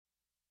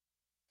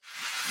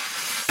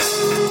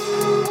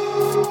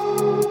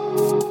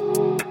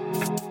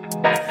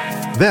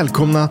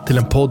Välkomna till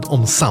en podd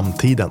om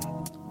samtiden.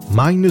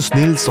 Magnus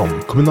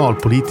Nilsson,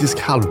 kommunalpolitisk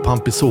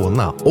halvpamp i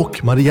Solna,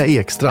 och Maria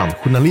Ekstrand,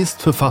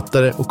 journalist,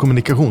 författare och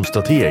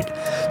kommunikationsstrateg,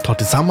 tar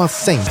tillsammans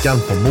sänkan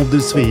på Moder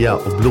Svea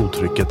och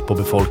blodtrycket på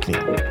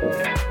befolkningen.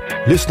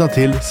 Lyssna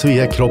till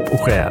Svea kropp och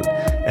själ,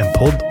 en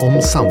podd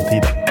om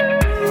samtiden.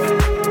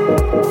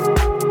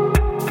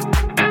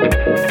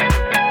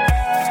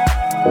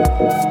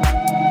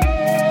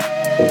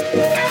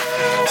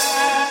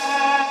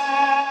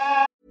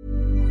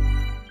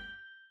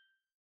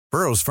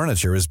 Burrow's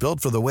furniture is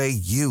built for the way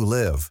you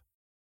live.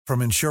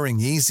 From ensuring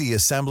easy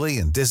assembly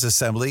and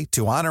disassembly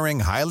to honoring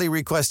highly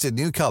requested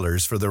new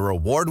colors for their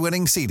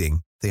award-winning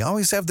seating, they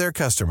always have their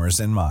customers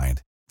in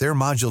mind. Their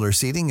modular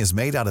seating is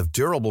made out of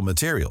durable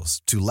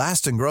materials to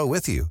last and grow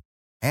with you.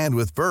 And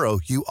with Burrow,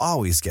 you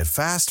always get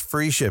fast,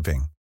 free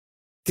shipping.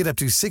 Get up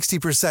to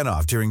 60%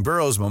 off during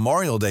Burrow's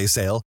Memorial Day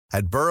sale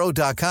at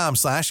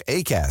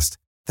burrow.com/ACAST.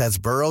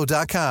 That's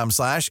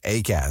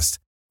burrow.com/ACAST.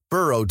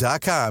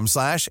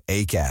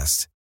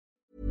 burrow.com/ACAST.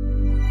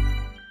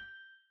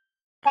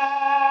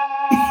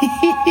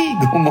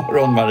 God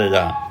morgon,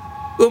 Maria.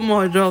 God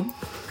morgon.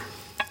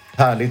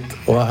 Härligt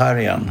att vara här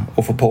igen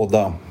och få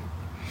podda.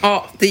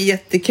 Ja, det är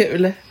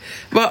jättekul.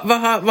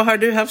 Vad har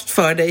du haft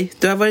för dig?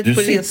 Du har varit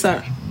på resa.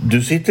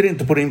 Du sitter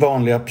inte på din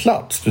vanliga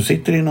plats. Du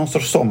sitter i någon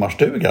sorts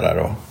sommarstuga där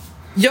då.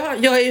 Ja,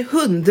 jag är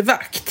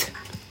hundvakt.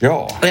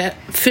 Ja.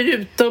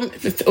 Förutom,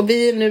 och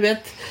vi är nu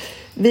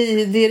det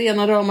är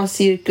rena rama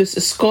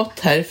cirkusskott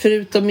här.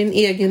 Förutom min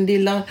egen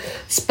lilla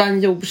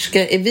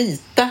spanjorska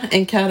Evita,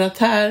 en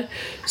karaktär,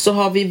 så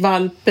har vi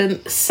valpen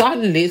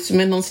Sally som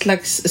är någon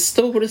slags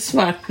stor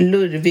svart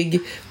lurvig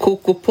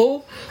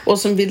kokopå och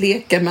som vill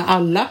leka med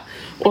alla.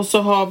 Och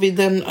så har vi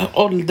den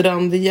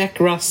åldrande Jack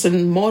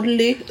Russell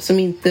Molly som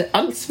inte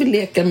alls vill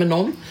leka med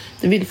någon.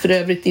 Det vill för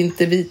övrigt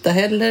inte Vita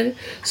heller.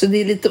 Så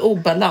det är lite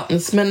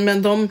obalans.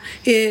 Men de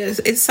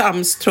är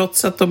sams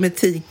trots att de är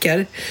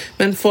tikar.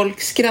 Men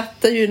folk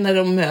skrattar ju när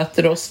de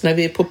möter oss när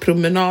vi är på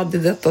promenad i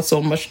detta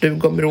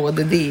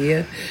sommarstugområde. Det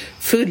är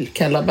full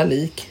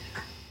kalabalik.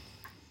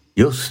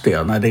 Just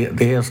det. Nej,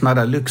 det är såna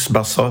där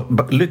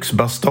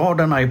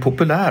lyxbastarderna är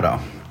populära.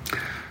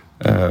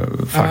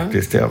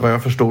 Faktiskt. Ja, vad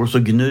jag förstår så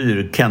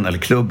gnyr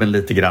kennelklubben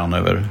lite grann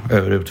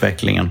över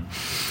utvecklingen.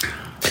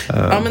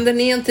 Ja, men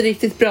den är inte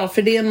riktigt bra,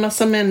 för det är en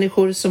massa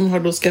människor som har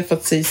då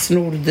skaffat sig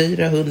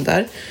snordyra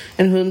hundar.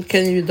 En hund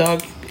kan ju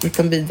idag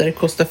utan vidare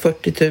kosta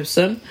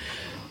 40 000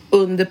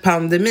 under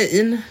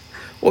pandemin.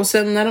 Och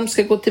sen när de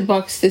ska gå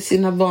tillbaka till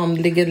sina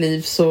vanliga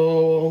liv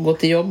och gå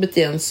till jobbet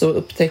igen, så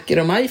upptäcker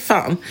de, aj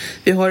fan,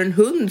 vi har en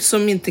hund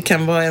som inte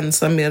kan vara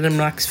ensam mer än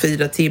max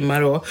 4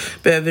 timmar och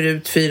behöver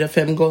ut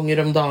 4-5 gånger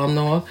om dagen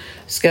och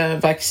ska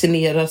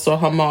vaccineras och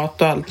ha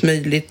mat och allt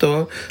möjligt.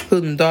 Och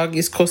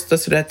hunddagis kostar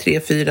sådär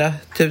 3-4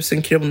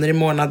 tusen kronor i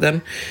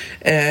månaden.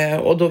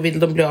 Och då vill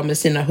de bli av med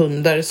sina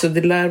hundar. Så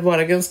det lär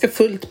vara ganska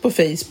fullt på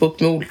Facebook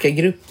med olika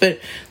grupper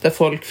där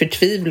folk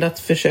förtvivlat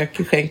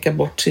försöker skänka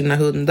bort sina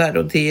hundar.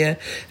 Och det är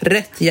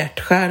rätt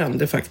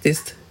hjärtskärande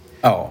faktiskt.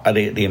 Ja,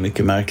 det är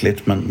mycket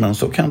märkligt, men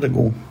så kan det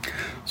gå.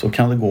 Så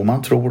kan det gå.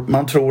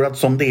 Man tror att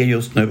som det är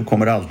just nu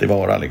kommer det alltid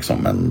vara liksom,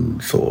 men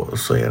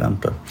så är det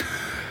inte.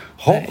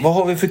 Vad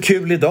har vi för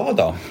kul idag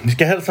då? Vi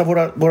ska hälsa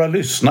våra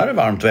lyssnare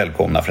varmt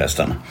välkomna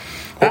förresten.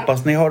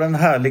 Hoppas ni har en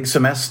härlig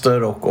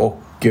semester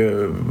och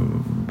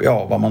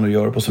vad man nu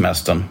gör på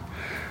semestern.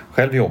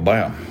 Själv jobbar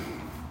jag.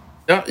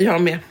 Ja,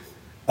 jag med.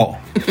 Ja,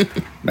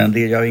 men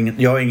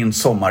jag är ingen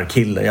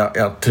sommarkille.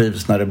 Jag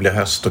trivs när det blir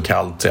höst och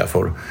kallt, så jag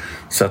får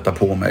sätta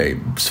på mig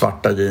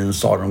svarta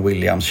jeans, Aron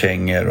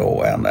Williams-kängor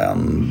och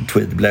en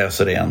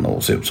tweedbläser igen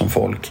och se ut som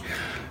folk.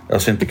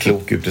 Jag ser inte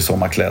klok ut i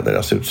sommarkläder.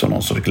 Jag ser ut som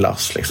någon sorts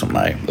glass liksom.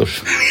 Nej,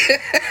 usch.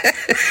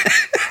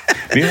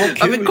 Vi har kul.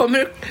 Ja,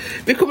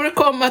 vi kommer att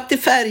komma till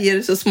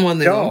färger så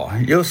småningom. Ja,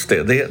 just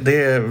det.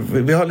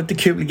 Vi har lite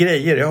kul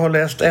grejer. Jag har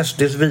läst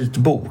SDs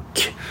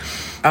vitbok.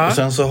 Ja. Och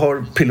sen så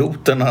har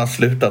piloterna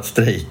slutat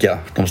strejka,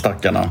 de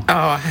stackarna.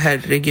 Ja,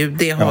 herregud,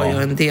 det har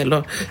jag en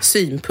del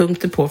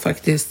synpunkter på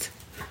faktiskt.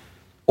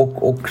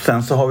 Och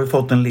sen så har vi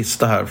fått en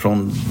lista här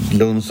från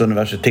Lunds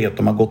universitet.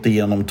 De har gått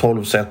igenom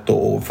 12 sätt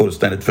och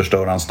fullständigt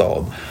förstöra en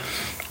stad.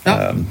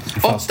 Ja,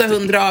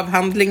 800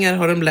 avhandlingar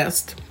har de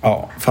läst.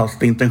 Ja,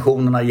 fast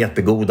intentionerna är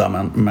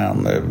jättegoda,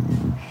 men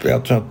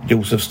jag tror att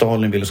Josef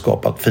Stalin ville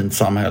skapa ett fint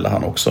samhälle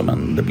han också,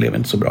 men det blev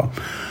inte så bra.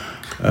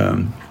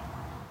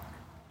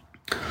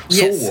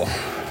 Yes. Så.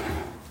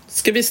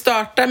 Ska vi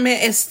starta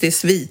med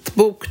SDs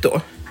vitbok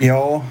då?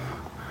 Ja,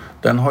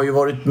 den har ju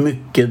varit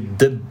mycket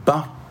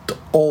debatt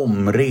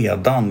om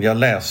redan. Jag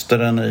läste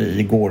den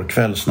igår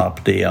kväll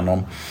snabbt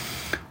igenom.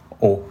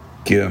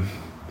 Och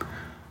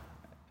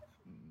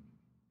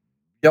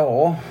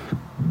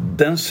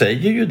den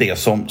säger ju det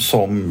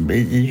som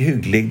i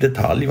hygglig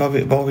detalj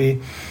vad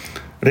vi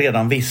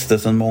redan visste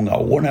sedan många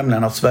år,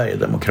 nämligen att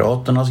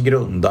Sverigedemokraternas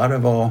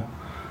grundare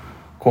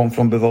kom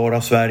från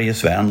Bevara Sverige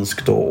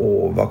svenskt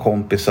och var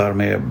kompisar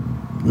med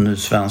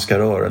Nysvenska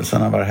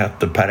rörelsen, vad det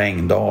hette, Per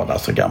Engdahl,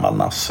 alltså gammal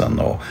nassen,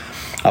 och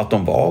att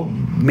de var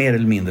mer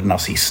eller mindre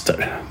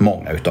nazister,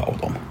 många utav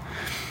dem.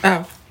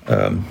 Ja.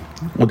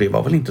 Och det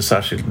var väl inte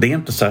särskilt, det är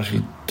inte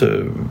särskilt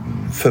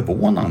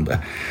förvånande.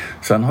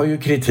 Sen har ju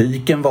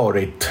kritiken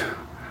varit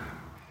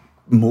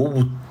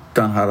mot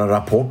den här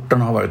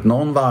rapporten, har varit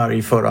någon var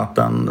arg för att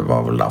den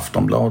var väl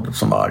Aftonbladet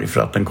som var arg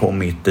för att den kom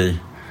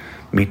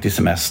mitt i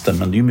semestern,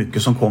 men det är ju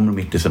mycket som kommer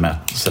mitt i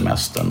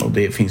semestern och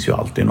det finns ju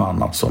alltid något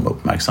annat som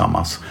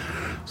uppmärksammas.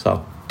 Så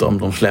att om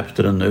de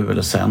släppte den nu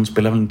eller sen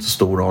spelar väl inte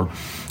stor roll.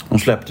 De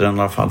släppte den i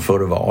alla fall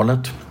före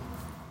valet.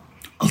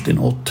 Alltid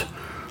något.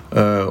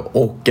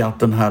 Och att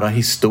den här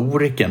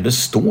historiken, det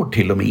står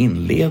till och med i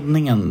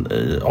inledningen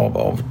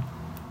av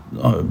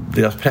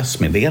deras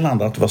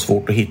pressmeddelande att det var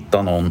svårt att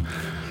hitta någon.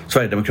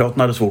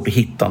 Sverigedemokraterna hade svårt att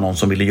hitta någon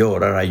som ville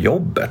göra det här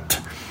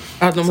jobbet.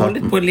 Ja, de har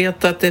hållit på att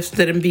leta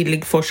efter en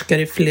billig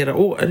forskare i flera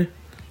år.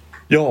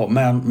 Ja,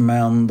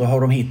 men då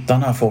har de hittat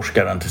den här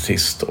forskaren till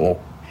sist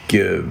och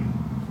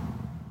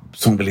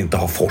som väl inte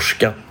har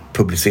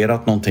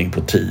publicerat någonting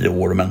på 10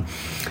 år, men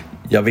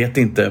jag vet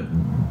inte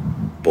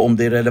om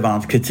det är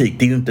relevant kritik.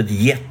 Det är ju inte ett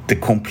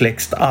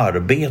jättekomplext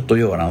arbete att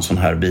göra en sån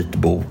här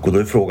vitbok och då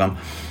är frågan,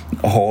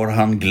 har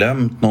han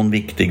glömt någon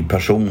viktig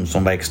person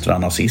som var extra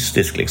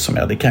nazistisk liksom?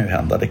 Ja, det kan ju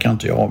hända, det kan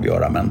inte jag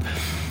avgöra, men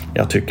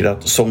jag tycker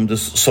att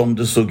som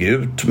det såg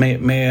ut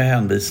med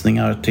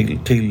hänvisningar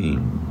till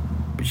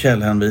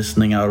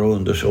källhänvisningar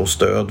och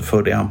stöd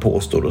för det han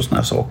påstår och såna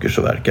här saker,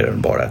 så verkar det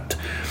bara ett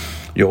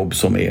jobb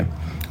som är,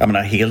 jag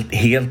menar,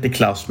 helt i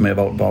klass med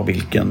vad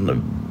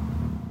vilken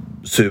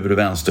sur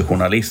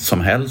vänsterjournalist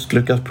som helst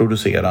lyckas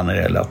producera när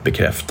det gäller att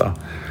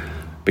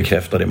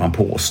bekräfta det man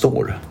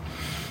påstår.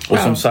 Och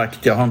som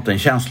sagt, jag har inte en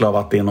känsla av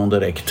att det är någon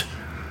direkt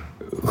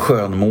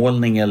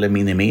skönmålning eller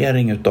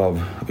minimering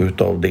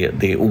utav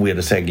det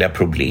ovedersägliga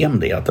problem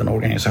det är att en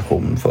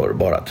organisation för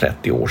bara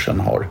 30 år sedan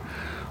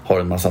har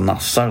en massa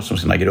nassar som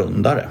sina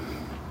grundare.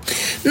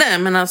 Nej,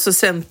 men alltså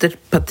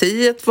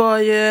Centerpartiet var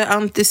ju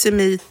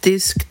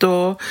antisemitiskt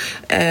och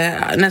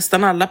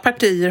nästan alla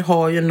partier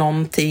har ju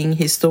någonting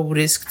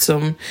historiskt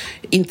som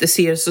inte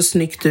ser så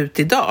snyggt ut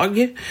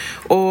idag.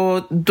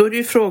 Och då är det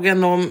ju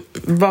frågan om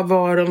vad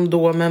var de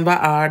då, men vad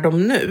är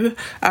de nu?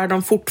 Är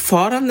de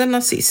fortfarande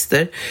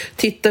nazister?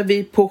 Tittar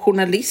vi på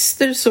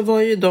journalister så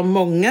var ju de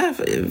många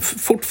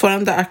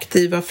fortfarande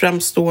aktiva,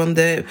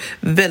 framstående,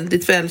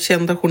 väldigt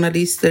välkända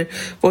journalister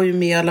var ju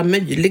med i alla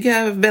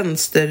möjliga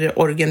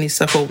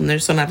vänsterorganisationer,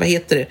 sådana, vad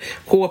heter det?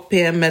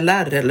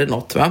 KPMLR eller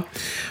något, va?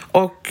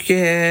 Och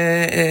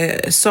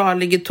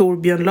salige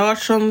Torbjörn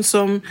Larsson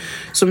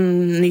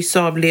som nyss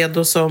avled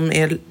och som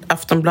är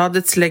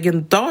Aftonbladets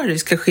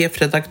legendariska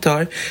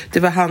chefredaktör. Det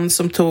var han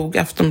som tog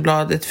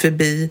Aftonbladet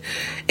förbi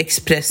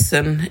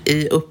Expressen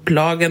i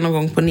upplagan någon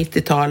gång på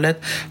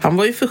 90-talet. Han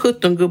var ju för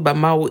 17 gubbar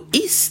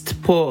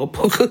maoist på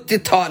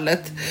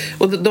 70-talet.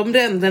 Och de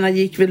ränderna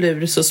gick väl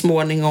ur så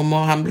småningom och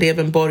han blev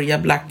en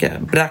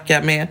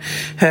borgarbracka med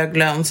hög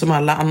lön som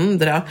alla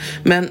andra.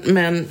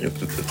 Men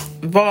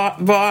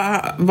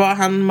var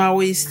han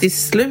maoist i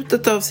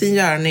slutet av sin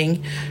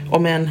gärning,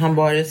 om än han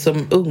var det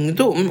som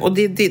ungdom? Och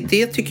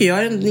det tycker jag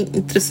är den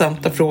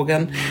intressanta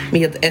frågan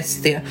med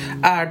SD.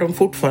 Är de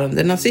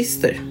fortfarande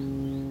nazister?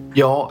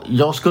 Ja,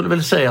 jag skulle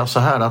väl säga så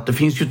här att det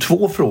finns ju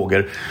två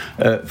frågor.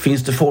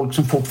 Finns det folk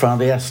som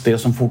fortfarande är SD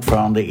som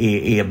fortfarande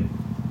är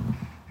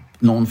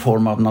någon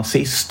form av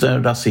nazister,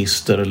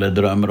 rasister eller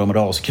drömmer om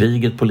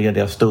raskriget på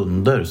lediga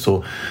stunder,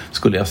 så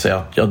skulle jag säga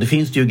att ja, det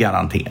finns det ju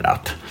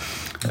garanterat.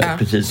 Ja.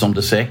 Precis som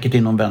det säkert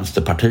inom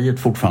Vänsterpartiet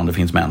fortfarande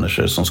finns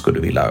människor som skulle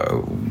vilja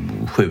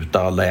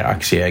skjuta alla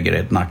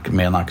aktieägare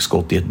med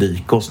nackskott i ett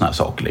dike och såna här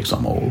saker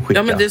liksom, och skicka.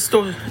 Ja, men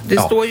det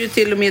står ju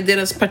till och med i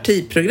deras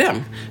partiprogram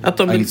att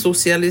de vill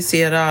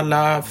socialisera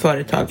alla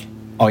företag.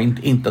 Ja,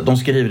 inte, de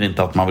skriver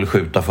inte att man vill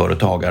skjuta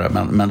företagare,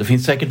 men det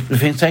finns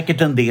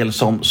säkert en del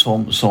som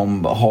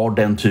har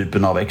den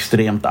typen av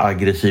extremt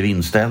aggressiv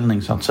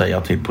inställning så att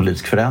säga till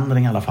politisk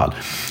förändring i alla fall.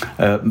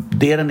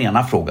 Det är den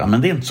ena frågan,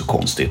 men det är inte så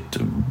konstigt.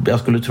 Jag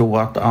skulle tro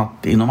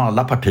att inom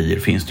alla partier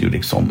finns det ju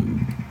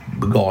liksom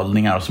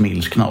galningar som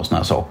ilskna och såna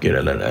här saker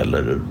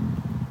eller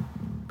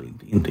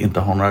inte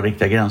har några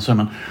riktiga gränser.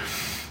 Men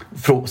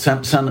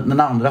sen den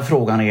andra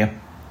frågan är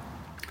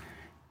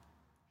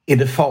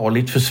det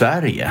farligt för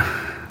Sverige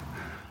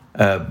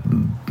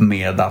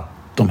med att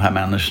de här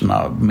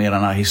människorna, med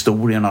den här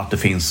historien, att det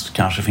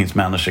kanske finns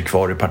människor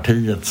kvar i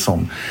partiet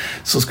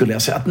så skulle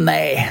jag säga att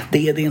nej,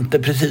 det är det inte.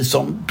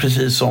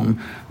 Precis som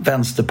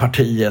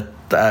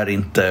Vänsterpartiet är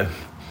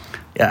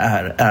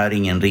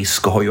ingen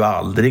risk och har ju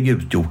aldrig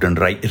utgjort en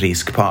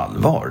risk på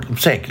allvar.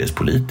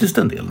 Säkerhetspolitiskt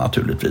en del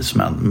naturligtvis,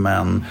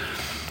 men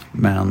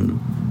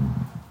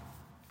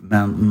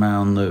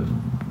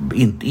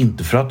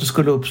inte för att det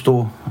skulle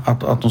uppstå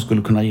att de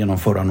skulle kunna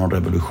genomföra någon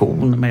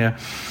revolution med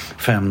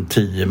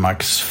 5-10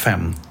 max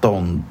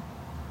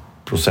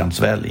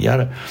 15%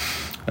 väljare.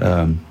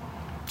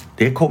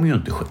 Det kommer ju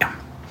inte ske.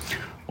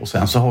 Och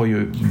sen så har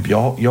ju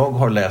jag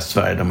har läst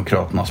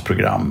Sverigedemokraternas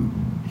program,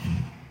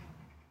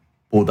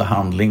 både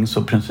handlings-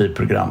 och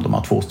principprogram. De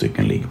har 2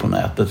 stycken, ligger på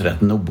nätet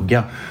rätt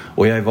noga,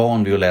 och jag är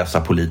van vid att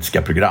läsa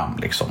politiska program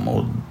liksom,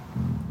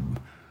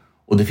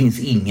 och Och det finns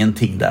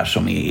ingenting där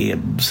som är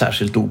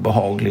särskilt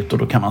obehagligt, och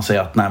då kan man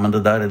säga att nej, men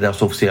det där är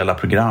deras officiella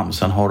program,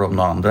 sen har de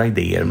några andra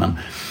idéer, men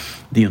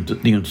det är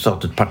ju inte så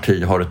att ett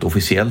parti har ett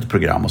officiellt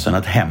program och sen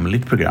ett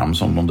hemligt program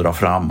som de drar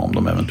fram om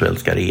de eventuellt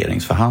ska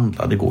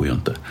regeringsförhandla. Det går ju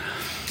inte.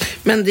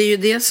 Men det är ju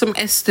det som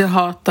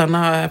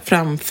SD-hatarna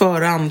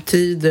framför,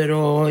 antyder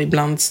och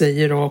ibland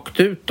säger rakt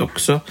ut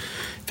också.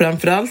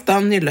 Framförallt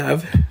Annie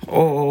Lööf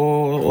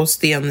och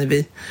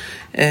Stenevi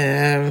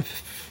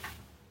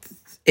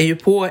är ju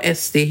på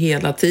SD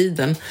hela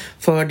tiden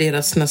för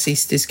deras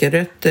nazistiska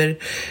rötter.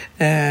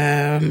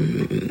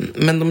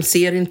 Men de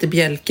ser inte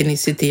bjälken i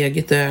sitt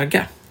eget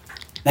öga.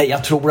 Nej,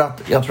 jag tror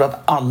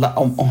att alla,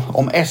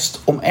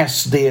 om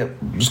SD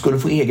skulle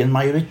få egen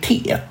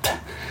majoritet,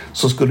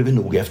 så skulle vi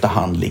nog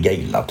efterhand ligga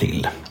illa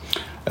till.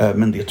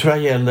 Men det tror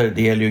jag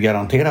gäller ju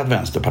garanterat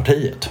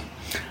Vänsterpartiet.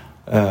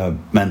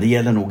 Men det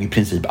gäller nog i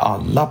princip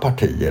alla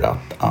partier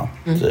att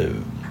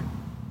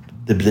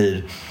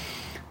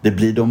det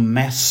blir de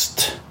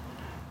mest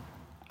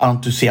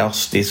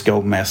entusiastiska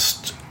och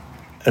mest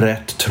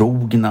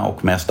rättrogna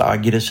och mest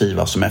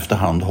aggressiva som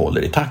efterhand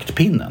håller i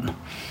taktpinnen.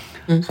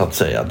 Så att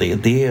säga.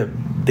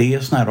 Det är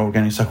såna här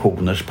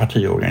organisationers,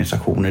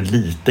 partiorganisationer,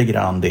 lite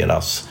grann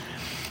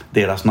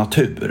deras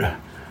natur.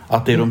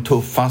 Att det är de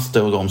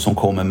tuffaste och de som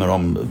kommer med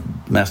de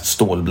mest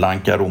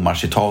stålblanka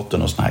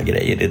romarcitaten och såna här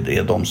grejer, det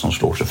är de som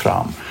slår sig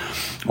fram.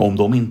 Och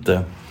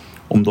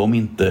om de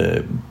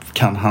inte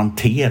kan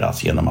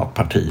hanteras genom att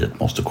partiet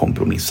måste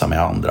kompromissa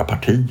med andra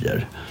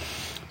partier,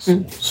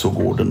 så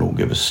går det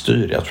nog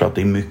överstyr. Jag tror att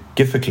det är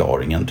mycket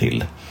förklaringen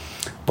till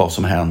vad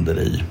som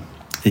händer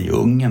i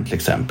Ungern till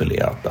exempel,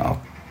 är att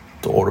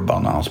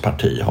Orbán och hans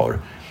parti har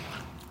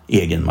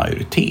egen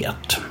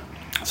majoritet,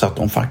 så att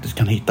de faktiskt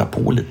kan hitta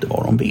på lite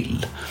vad de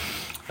vill.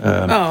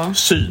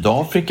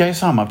 Sydafrika är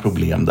samma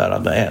problem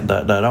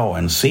där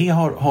ANC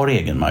har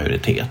egen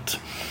majoritet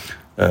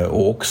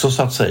och också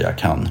så att säga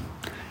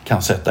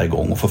kan sätta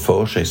igång och få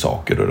för sig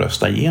saker och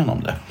rösta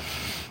igenom det.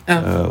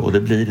 Och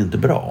det blir inte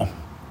bra.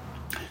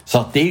 Så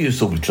att det är ju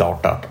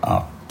solklart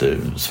att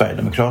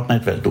Sverigedemokraterna är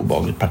ett väldigt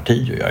obehagligt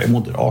parti, och jag är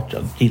moderat,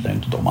 jag gillar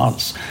inte dem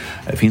alls.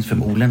 Det finns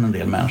förmodligen en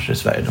del människor i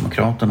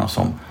Sverigedemokraterna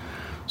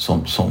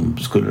som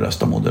skulle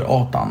rösta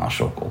moderat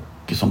annars och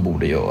som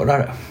borde göra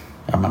det.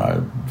 Jag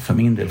menar, för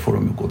min del får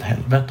de ju gå åt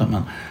helvete,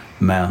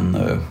 men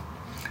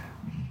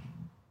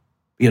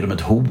är de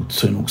ett hot,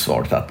 så är nog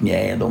svaret att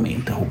nej, de är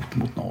inte hot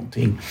mot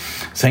någonting.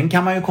 Sen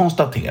kan man ju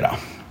konstatera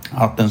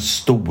att den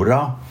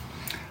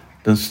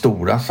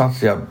stora så att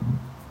säga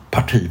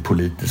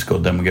partipolitiska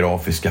och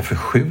demografiska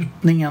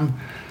förskjutningen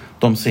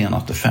de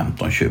senaste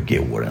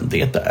 15-20 åren,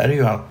 det är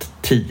ju att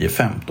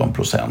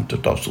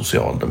 10-15% av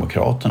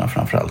socialdemokraterna,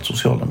 framförallt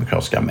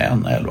socialdemokratiska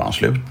män,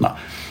 LO-anslutna,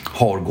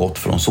 har gått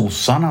från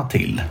sossarna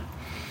till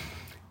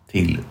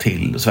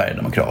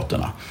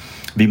Sverigedemokraterna.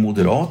 Vi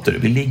moderater,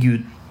 vi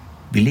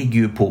ligger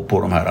ju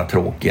på de här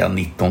tråkiga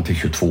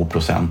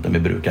 19-22% vi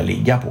brukar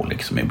ligga på,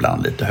 liksom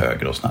ibland lite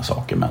högre och såna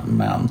saker,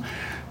 men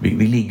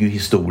vi ligger ju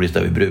historiskt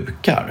där vi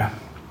brukar.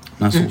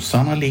 Men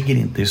sossarna ligger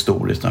inte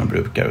historiskt när de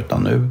brukar,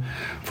 utan nu,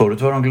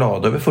 förut var de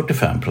glada över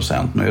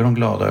 45%, nu är de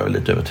glada över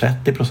lite över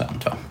 30%,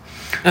 va?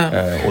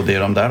 Och det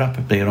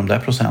är de där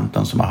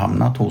procenten som har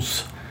hamnat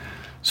hos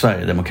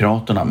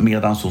Sverigedemokraterna,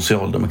 medan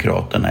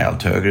Socialdemokraterna i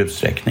allt högre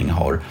utsträckning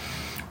har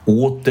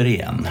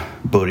återigen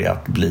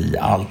börjat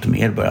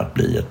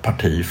bli ett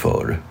parti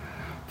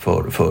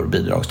för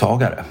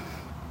bidragstagare.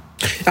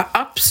 Ja,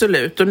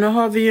 absolut. Och nu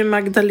har vi ju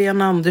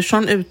Magdalena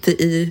Andersson ute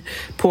i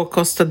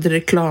påkostade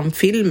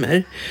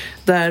reklamfilmer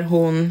där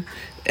hon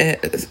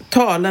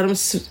talar om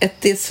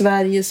det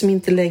Sverige som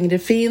inte längre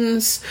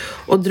finns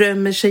och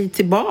drömmer sig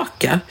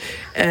tillbaka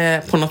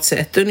på något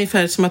sätt.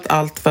 Ungefär som att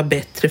allt var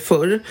bättre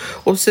förr.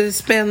 Och så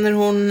spänner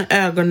hon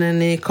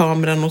ögonen i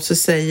kameran och så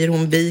säger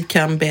hon: vi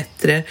kan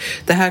bättre.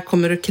 Det här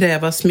kommer att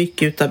krävas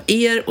mycket utav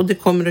er och det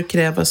kommer att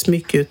krävas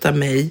mycket utav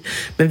mig.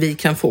 Men vi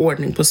kan få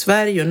ordning på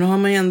Sverige. Och nu har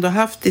man ju ändå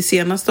haft i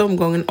senaste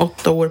omgången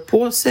 8 år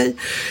på sig.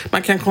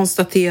 Man kan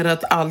konstatera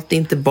att allt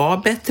inte var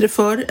bättre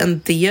förr,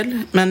 en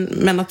del.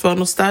 Men att vara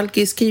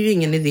nostalgisk är ju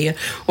ingen idé.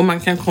 Och man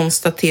kan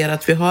konstatera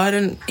att vi har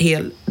en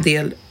hel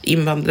del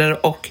invandrare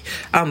och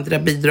andra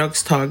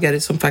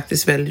bidragstagare som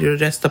faktiskt väljer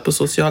att rösta på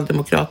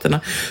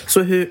Socialdemokraterna. Så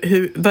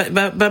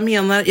vad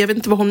menar, jag vet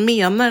inte vad hon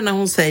menar när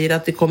hon säger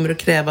att det kommer att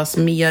krävas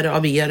mer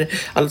av er,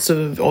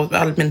 alltså av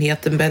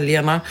allmänheten,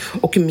 väljarna,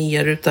 och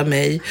mer utav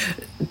mig.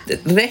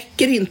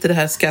 Räcker inte det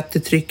här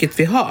skattetrycket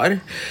vi har?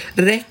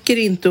 Räcker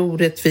inte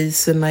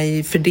orättvisorna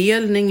i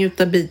fördelning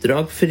utav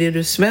bidrag? För är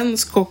du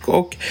svensk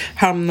och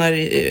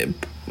hamnar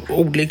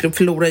olycklig och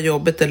förlora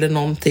jobbet eller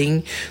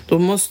någonting, då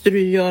måste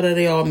du göra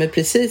dig av med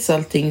precis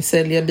allting,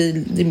 sälja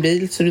din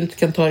bil så du inte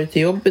kan ta dig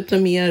till jobbet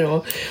och mer.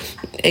 Och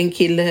en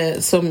kille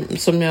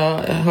som jag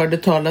hörde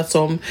talas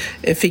om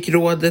fick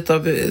rådet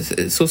av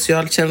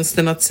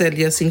socialtjänsten att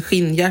sälja sin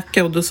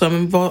skinnjacka, och då sa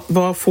man: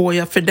 vad får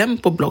jag för den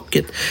på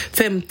Blocket?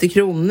 50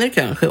 kronor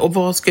kanske, och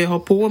vad ska jag ha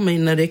på mig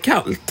när det är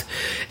kallt?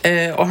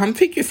 Och han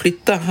fick ju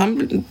flytta,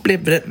 han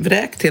blev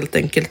vräkt helt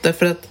enkelt,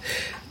 därför att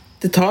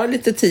det tar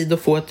lite tid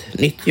att få ett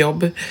nytt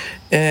jobb.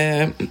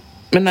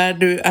 Men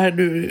är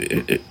du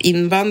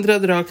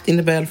invandrad rakt in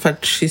i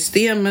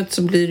välfärdssystemet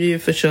så blir du ju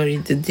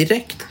försörjd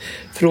direkt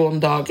från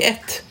dag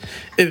 1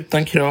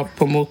 utan krav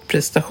på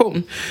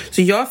motprestation.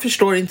 Så jag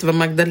förstår inte vad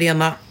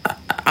Magdalena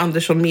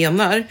Andersson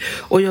menar,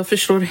 och jag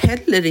förstår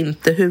heller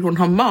inte hur hon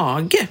har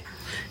mage,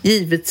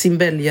 givet sin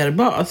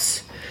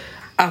väljarbas,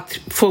 att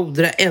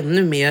fordra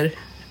ännu mer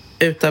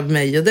utav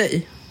mig och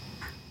dig.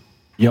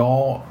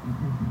 Ja,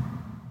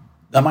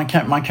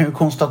 man kan ju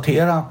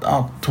konstatera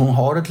att hon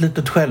har ett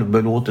litet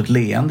självbelåtet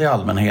leende i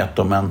allmänhet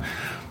då, men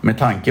med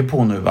tanke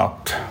på nu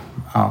att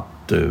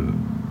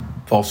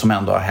vad som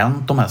ändå har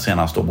hänt de här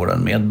senaste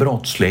åren med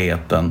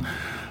brottsligheten,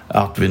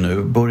 att vi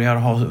nu börjar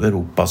ha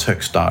Europas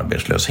högsta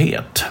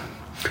arbetslöshet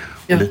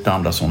och lite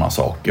andra sådana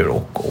saker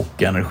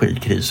och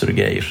energikriser och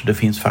grejer, så det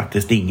finns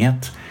faktiskt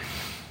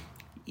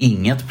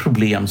inget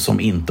problem som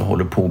inte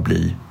håller på att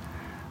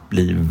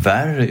bli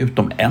värre,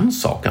 utom en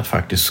sak, att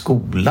faktiskt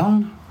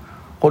skolan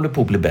håller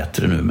på att bli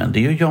bättre nu, men det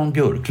är ju Jan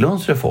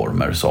Björklunds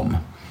reformer som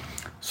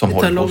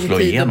håller på att slå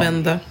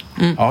igenom. Det tar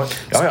lång tid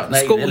att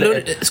vända.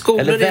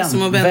 Skolor är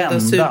som att vända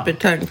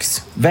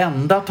supertanks.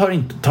 Vända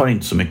tar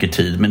inte så mycket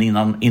tid, men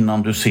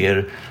innan du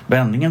ser,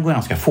 vändningen går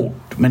ganska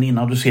fort, men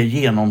innan du ser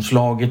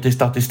genomslaget i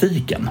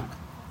statistiken,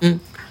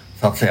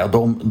 så att säga,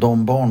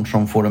 de barn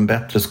som får en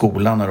bättre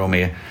skola när de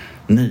är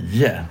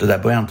 9, det där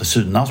börjar inte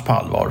synas på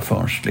allvar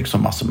förrän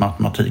liksom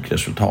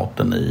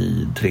matematikresultaten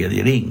i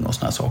 3:e ring och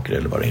såna saker,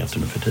 eller vad det heter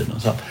nu för tiden.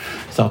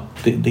 Så att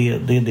det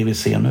är det vi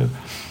ser nu.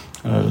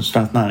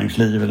 Svenskt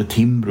Näringsliv eller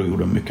Timbro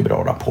gjorde en mycket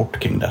bra rapport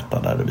kring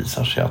detta, där det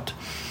visar sig att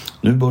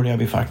nu börjar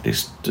vi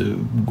faktiskt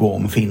gå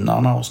om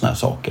finnarna och såna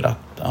saker,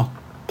 att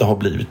det har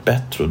blivit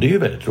bättre, och det är ju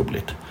väldigt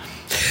roligt.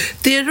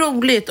 Det är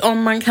roligt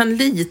om man kan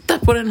lita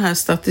på den här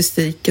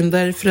statistiken,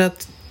 därför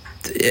att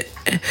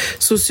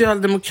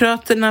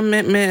Socialdemokraterna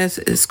med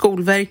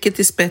Skolverket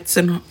i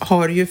spetsen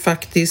har ju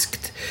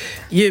faktiskt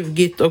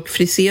ljugit och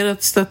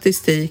friserat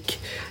statistik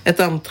ett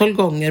antal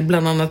gånger,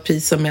 bland annat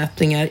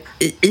PISA-mätningar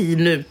i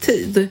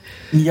nutid.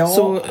 Ja,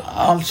 så,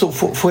 alltså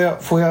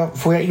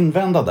får jag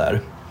invända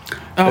där?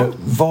 Ja,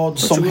 vad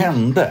som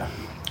hände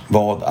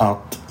var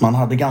att man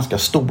hade ganska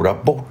stora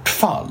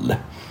bortfall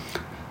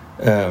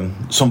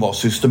som var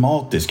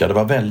systematiska. Det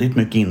var väldigt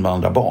mycket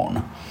invandrarbarn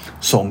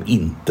som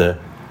inte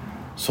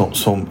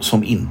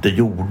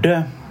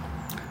gjorde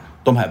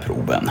de här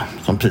proven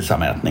som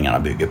PISA-mätningarna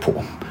bygger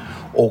på.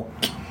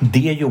 Och det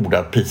gjorde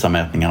att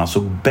PISA-mätningarna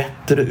såg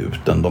bättre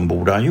ut än de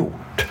borde ha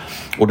gjort.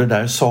 Och det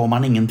där sa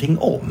man ingenting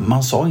om.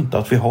 Man sa inte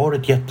att vi har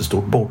ett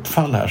jättestort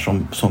bortfall här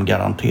som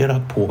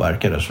garanterat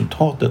påverkar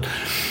resultatet.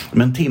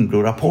 Men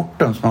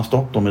Timbro-rapporten som har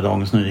stått om i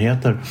Dagens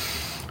Nyheter,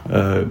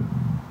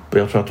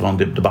 jag tror att det var en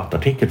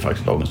debattartikel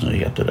faktiskt i Dagens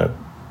Nyheter där,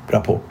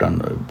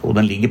 rapporten, och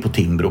den ligger på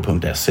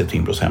timbro.se,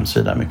 Timbros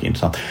hemsida, mycket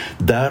intressant.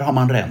 Där har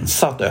man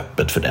rensat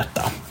öppet för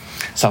detta.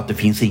 Så att det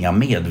finns inga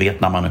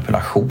medvetna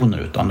manipulationer,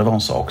 utan det var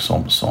en sak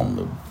som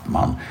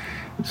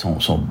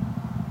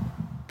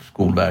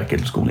Skolverket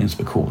eller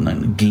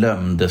Skolinspektionen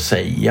glömde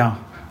säga,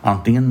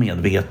 antingen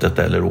medvetet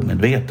eller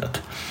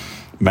omedvetet.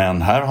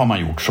 Men här har man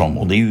gjort som,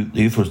 och det är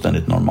ju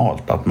fullständigt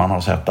normalt, att man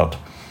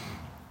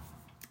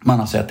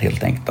har sett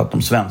helt enkelt att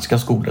de svenska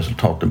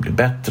skolresultaten blir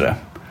bättre.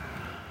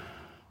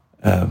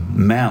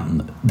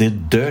 Men det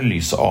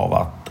döljs av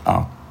att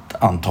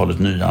antalet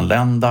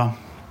nyanlända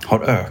har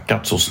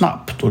ökat så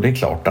snabbt, och det är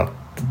klart att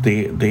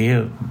det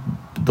är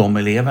de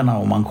eleverna,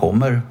 om man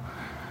kommer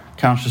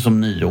kanske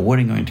som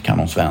 9-åring och inte kan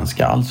någon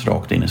svenska alls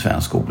rakt in i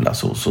svensk skola,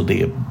 så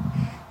det är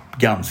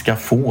ganska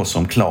få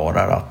som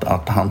klarar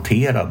att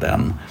hantera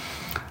den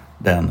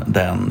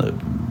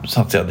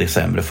så att säga de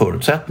sämre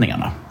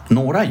förutsättningarna.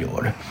 Några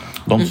gör.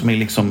 De som är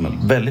liksom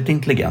väldigt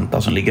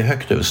intelligenta, som ligger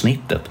högt över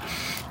snittet,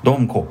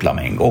 de kopplar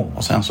med en gång,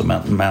 och sen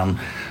men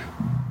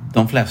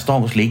de flesta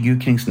av oss ligger ju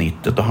kring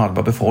snittet, och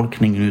halva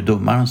befolkningen är ju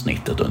dummare än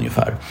snittet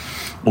ungefär.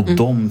 Och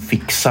de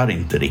fixar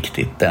inte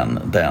riktigt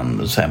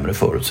den sämre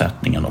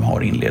förutsättningen de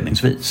har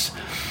inledningsvis.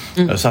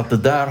 Så att det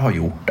där har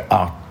gjort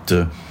att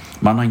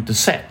man har inte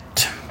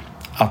sett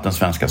att den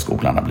svenska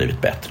skolan har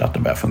blivit bättre, att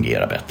den börjar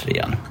fungera bättre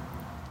igen.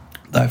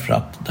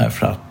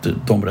 Därför att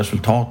de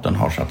resultaten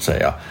har så att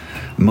säga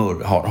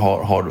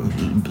har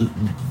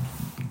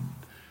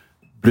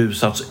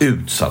brusats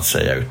ut så att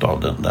säga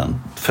utav den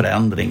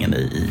förändringen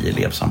i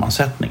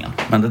elevsammansättningen.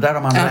 Men det där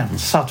har man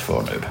rensat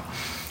för nu.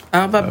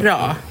 Ja, vad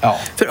bra. Ja.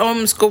 För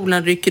om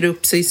skolan rycker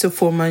upp sig så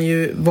får man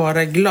ju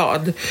vara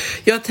glad.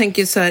 Jag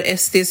tänker så här,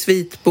 SDs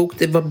vitbok,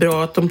 det var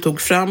bra att de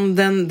tog fram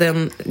den.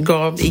 Den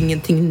gav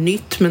ingenting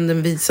nytt, men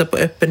den visar på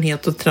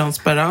öppenhet och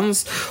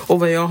transparens. Och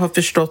vad jag har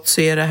förstått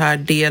så är det här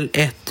del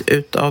 1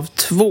 utav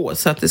 2.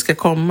 Så att det ska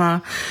komma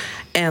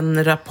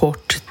en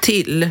rapport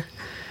till.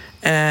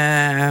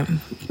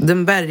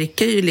 Den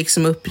verkar ju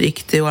liksom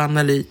uppriktig och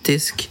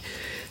analytisk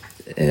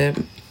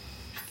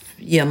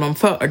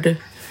genomförd.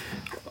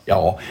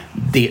 Ja,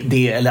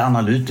 det eller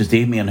analytiskt,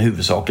 det är mer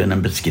huvudsakligen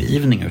en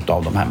beskrivning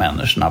utav de här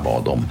människorna,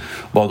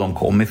 var de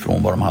kom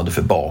ifrån, vad de hade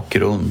för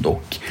bakgrund,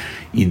 och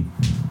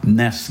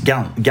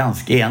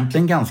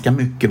egentligen ganska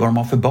mycket vad de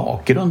har för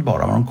bakgrund,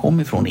 bara var de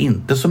kommer ifrån.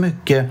 Inte så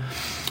mycket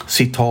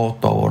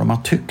citat av vad de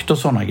har tyckt och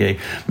sådana grejer.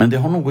 Men det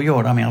har nog att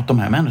göra med att de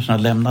här människorna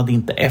lämnade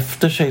inte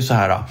efter sig så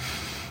här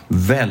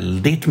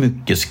väldigt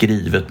mycket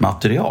skrivet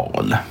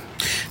material.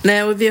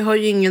 Nej, och vi har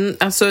ju ingen,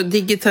 alltså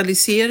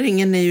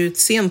digitaliseringen är ju ett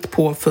sent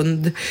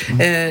påfund.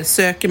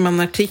 Söker man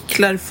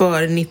artiklar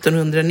för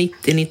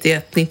 1990,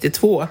 91,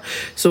 92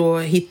 så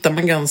hittar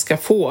man ganska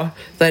få,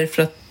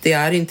 därför att det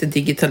är inte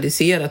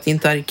digitaliserat,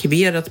 inte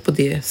arkiverat på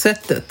det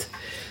sättet.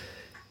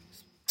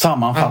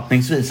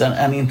 Sammanfattningsvis,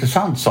 en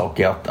intressant sak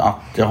är att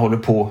jag har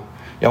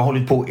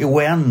hållit på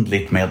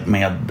oändligt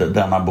med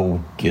denna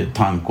bok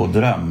Tank och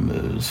dröm,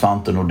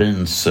 Svante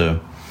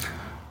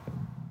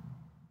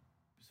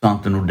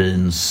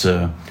Nordins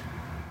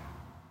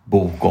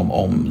bok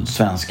om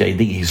svenska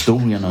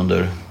idéhistorien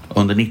under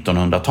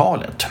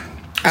 1900-talet.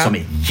 Som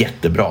är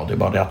jättebra, det är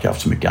bara det att jag har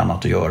haft så mycket annat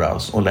att göra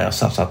och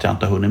läsa så att jag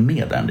inte har hunnit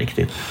med den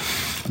riktigt.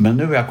 Men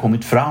nu har jag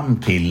kommit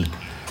fram till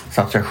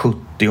så att jag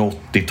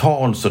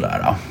 70-80-tal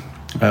sådär.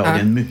 Och det är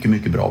en mycket,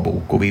 mycket bra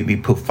bok, och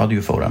vi puffade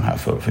ju för den här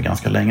för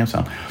ganska länge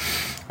sedan.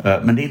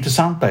 Men det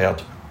intressanta är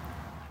att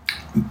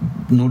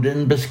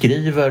Nordin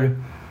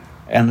beskriver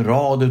en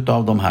rad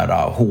av de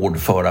här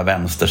hårdföra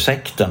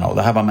vänstersekterna, och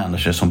det här var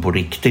människor som på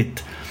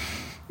riktigt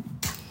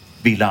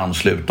ville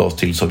ansluta oss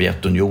till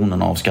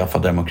Sovjetunionen och avskaffa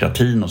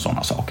demokratin och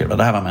sådana saker.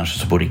 Det här var människor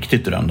som på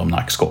riktigt drömde om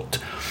nackskott.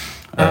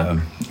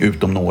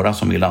 Utom några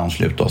som ville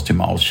ansluta oss till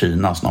Maos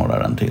Kina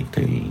snarare än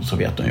till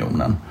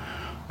Sovjetunionen.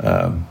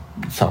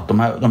 Så att de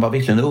var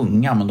visserligen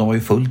unga, men de var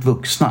ju fullt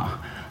vuxna.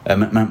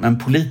 Men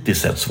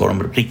politiskt sett så var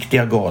de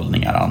riktiga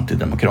galningar,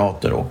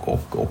 antidemokrater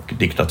och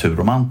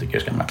diktaturromantiker,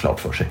 ska man ha klart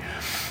för sig.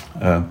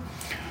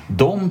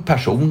 De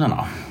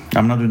personerna,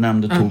 jag menar, du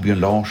nämnde Torbjörn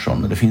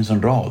Larsson, men det finns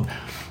en rad.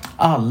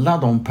 Alla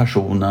de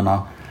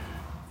personerna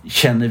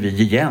känner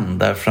vi igen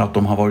därför att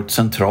de har varit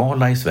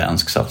centrala i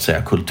svensk, så att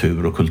säga,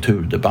 kultur och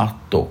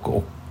kulturdebatt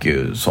och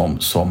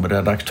som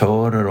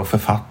redaktörer och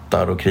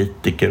författare och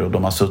kritiker, och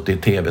de har suttit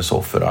i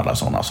tv-soffor och alla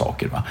sådana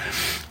saker, va?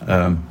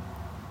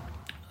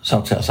 Så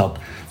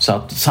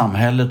att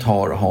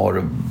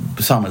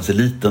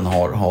samhällseliten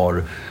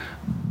har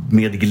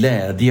med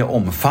glädje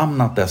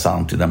omfamnat dessa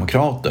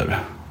antidemokrater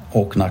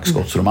och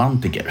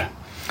nackskottsromantiker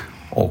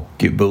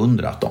och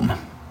beundrat dem,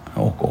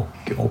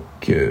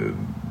 och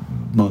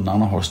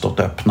munnarna har stått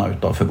öppna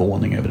utav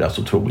förvåning över deras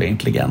otroliga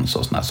intelligens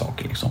och såna här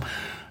saker liksom.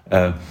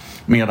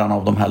 Medan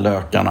av de här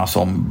lökarna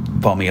som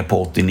var med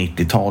på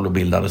 80-90-tal och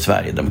bildade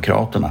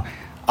Sverigedemokraterna,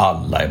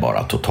 alla är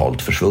bara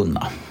totalt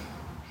försvunna.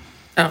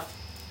 Ja.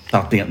 Så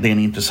att det är en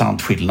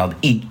intressant skillnad.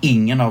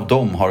 Ingen av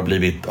dem har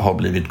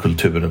blivit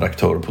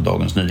kulturredaktör på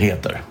Dagens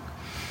Nyheter.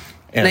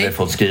 Eller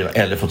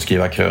fått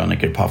skriva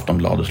kröniker på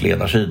Aftonbladets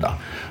ledarsida.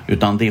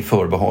 Utan det är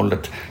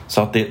förbehållet.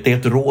 Så att det är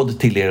ett råd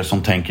till er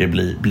som tänker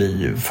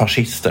bli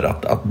fascister.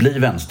 Att bli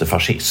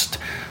vänsterfascist,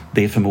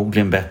 det är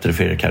förmodligen bättre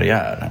för er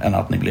karriär än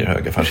att ni blir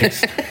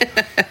högerfascist.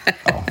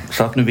 Ja,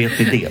 så att nu vet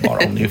ni det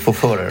bara. Om ni får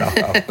för er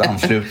att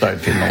ansluta er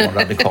till någon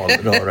radikal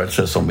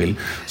rörelse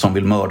som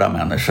vill mörda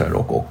människor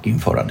och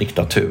införa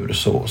diktatur,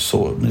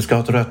 så ni ska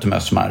ha ett rött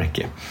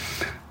mössmärke.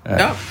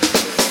 Ja.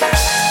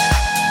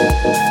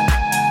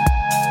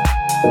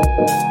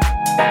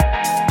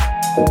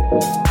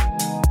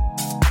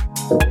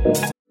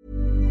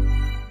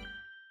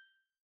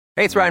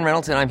 Hey, it's Ryan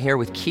Reynolds, and I'm here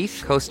with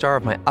Keith, co-star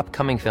of my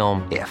upcoming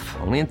film, If,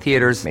 only in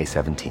theaters May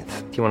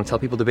 17th. Do you want to tell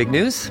people the big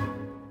news?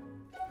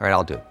 All right,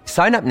 I'll do it.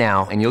 Sign up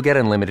now and you'll get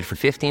unlimited for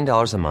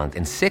 $15 a month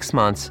and 6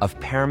 months of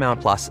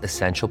Paramount Plus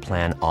Essential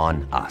Plan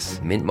on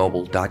us.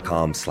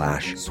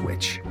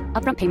 MintMobile.com/switch.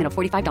 Upfront payment of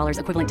 $45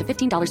 equivalent to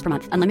 $15 per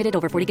month. Unlimited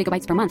over 40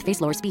 gigabytes per month.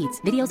 Face lower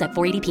speeds. Videos at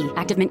 480p.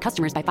 Active Mint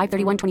customers by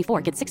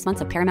 531.24 get 6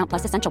 months of Paramount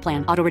Plus Essential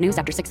Plan. Auto renews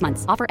after 6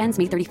 months. Offer ends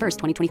May 31st,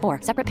 2024.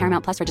 Separate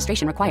Paramount Plus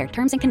registration required.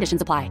 Terms and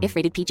conditions apply if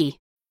rated PG.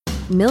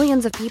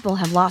 Millions of people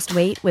have lost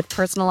weight with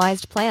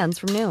personalized plans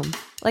from Noom.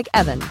 Like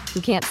Evan,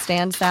 who can't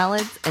stand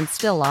salads and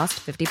still lost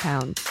 50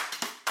 pounds.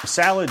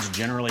 Salads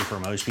generally for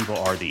most people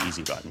are the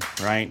easy button,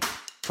 right?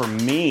 For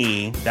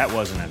me, that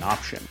wasn't an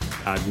option.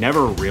 I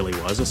never really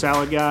was a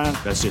salad guy.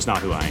 That's just not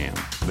who I am.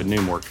 But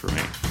Noom worked for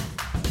me.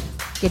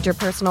 Get your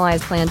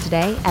personalized plan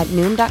today at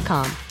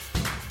Noom.com.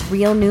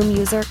 Real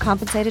Noom user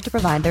compensated to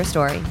provide their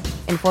story.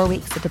 In 4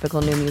 weeks, the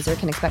typical Noom user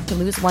can expect to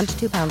lose 1 to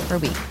 2 pounds per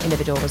week.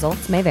 Individual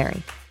results may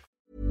vary.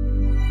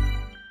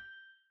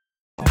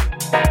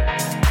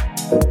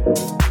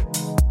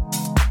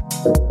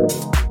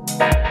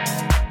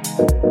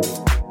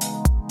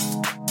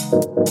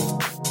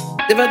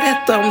 Det var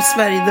detta om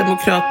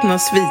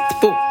Sverigedemokraternas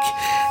vitbok.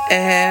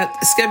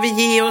 Ska vi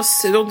ge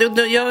oss...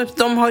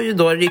 De har ju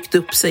då ryckt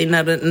upp sig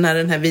när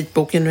den här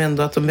vitboken nu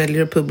ändå att de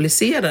väljer att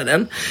publicera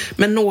den.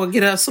 Men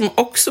några som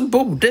också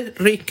borde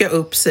rycka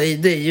upp sig,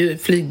 det är ju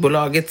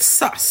flygbolaget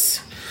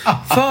SAS.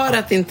 För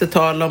att inte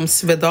tala om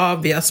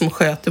Swedavia som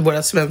sköter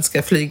våra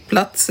svenska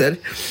flygplatser.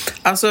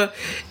 Alltså,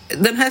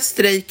 den här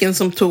strejken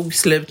som tog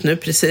slut nu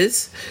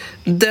precis,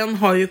 den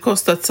har ju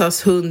kostat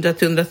SAS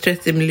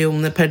 100-130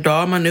 miljoner per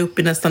dag. Man är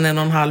uppe i nästan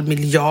 1,5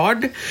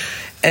 miljard.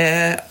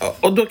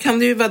 Och då kan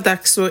det ju vara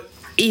dags att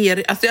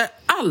alltså det har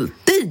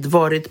alltid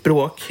varit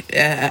bråk,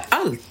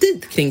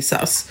 alltid kring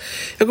SAS.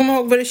 Jag kommer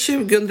ihåg var det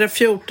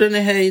 2014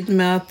 i höjd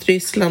med att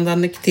Ryssland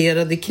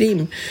annekterade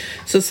Krim,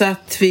 så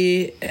satt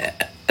vi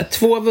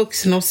 2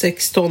 vuxna och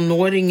 6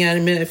 tonåringar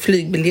med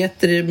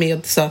flygbiljetter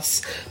med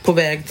SAS på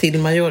väg till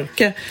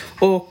Mallorca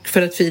och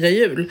för att fira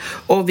jul.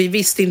 Och vi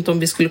visste inte om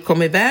vi skulle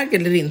komma iväg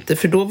eller inte,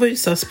 för då var ju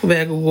SAS på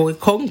väg att gå i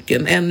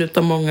konken en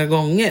utav många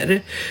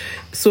gånger.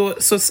 Så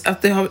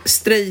att det har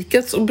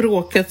strejkats och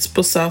bråkats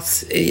på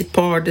SAS i ett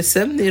par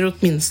decennier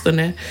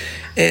åtminstone,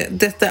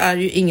 detta är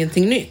ju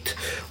ingenting nytt.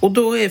 Och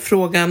då är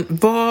frågan,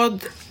 vad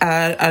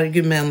är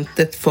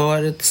argumentet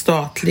för ett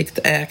statligt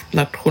ägt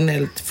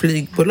nationellt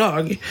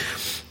flygbolag?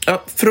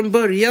 Ja, från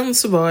början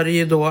så var det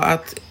ju då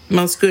att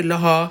man skulle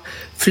ha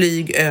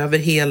flyg över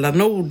hela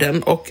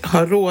Norden och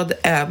ha råd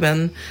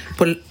även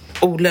på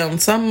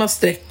olönsamma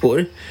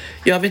sträckor.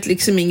 Jag vet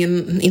liksom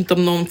inte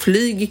om någon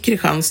flyg i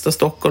Kristianstad,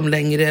 Stockholm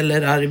längre,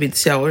 eller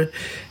Arvidsjaur,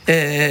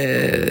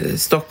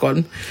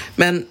 Stockholm.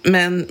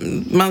 Men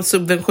man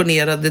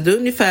subventionerade det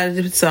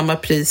ungefär samma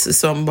pris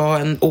som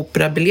vad en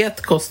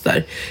operabiljett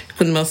kostar.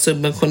 Kunde man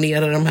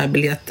subventionera de här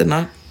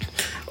biljetterna.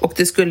 Och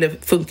det skulle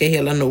funka i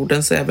hela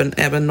Norden, så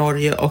även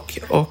Norge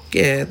och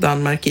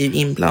Danmark är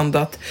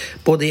inblandat,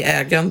 både i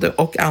ägande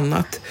och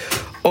annat.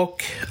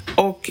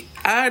 Och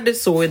är det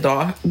så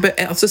idag,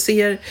 alltså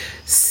ser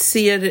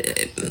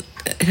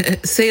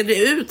det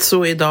ut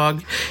så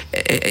idag,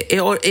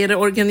 är det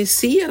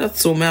organiserat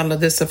så med alla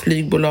dessa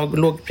flygbolag och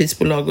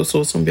lågprisbolag och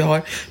så som vi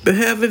har?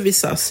 Behöver vi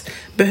SAS?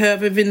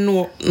 Behöver vi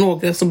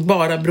några som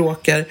bara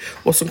bråkar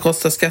och som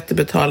kostar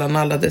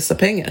skattebetalarna alla dessa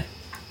pengar?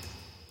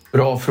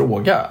 Bra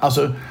fråga.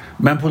 Alltså,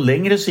 men på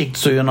längre sikt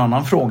så är en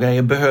annan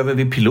fråga, behöver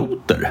vi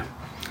piloter?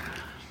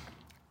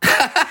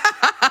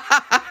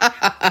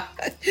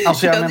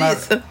 Alltså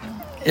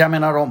jag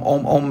menar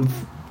om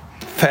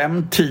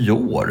 5-10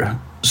 år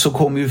så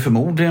kommer ju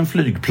förmodligen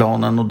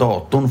flygplanen och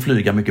datorn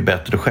flyga mycket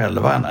bättre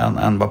själva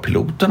än vad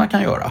piloterna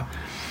kan göra.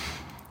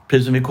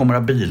 Precis som vi kommer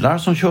att ha bilar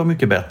som kör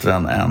mycket bättre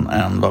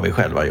än vad vi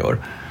själva gör.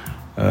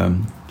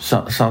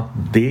 Så att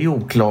det är ju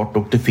oklart,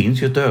 och det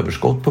finns ju ett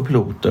överskott på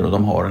piloter och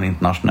de har en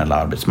internationell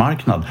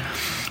arbetsmarknad.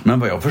 Men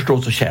vad jag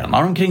förstår så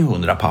tjänar de kring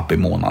 100 papp i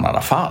månaden i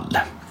alla fall.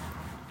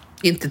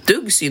 Inte ett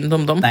dugg synd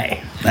om dem.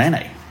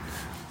 Nej.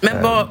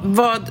 Men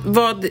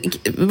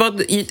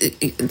vad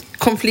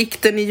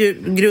konflikten i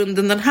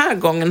grunden den här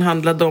gången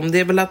handlade om, det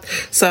är väl att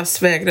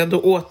SAS vägrade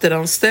att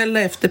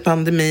återanställa efter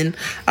pandemin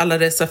alla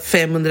dessa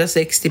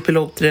 560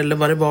 piloter eller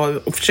vad det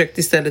var, och försökte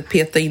istället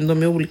peta in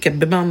dem i olika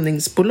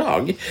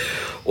bemanningsbolag.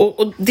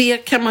 Och det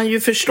kan man ju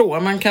förstå.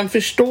 Man kan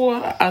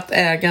förstå att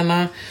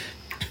ägarna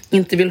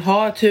inte vill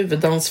ha ett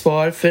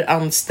huvudansvar för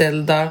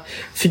anställda,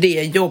 för det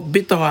är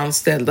jobbigt att ha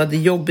anställda, det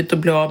är jobbigt att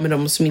bli av med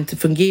dem som inte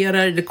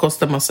fungerar, det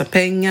kostar massa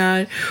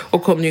pengar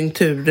och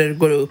konjunkturer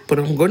går upp och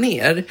de går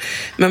ner.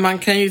 Men man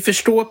kan ju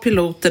förstå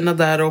piloterna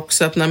där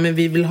också, att men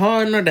vi vill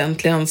ha en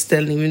ordentlig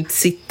anställning, vi vill inte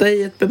sitta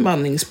i ett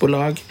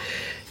bemanningsbolag.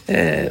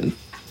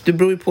 Det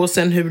beror ju på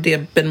sen hur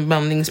det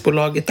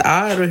bemanningsbolaget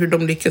är och hur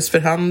de lyckas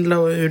förhandla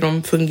och hur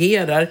de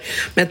fungerar.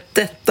 Men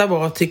detta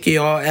var, tycker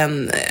jag,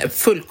 en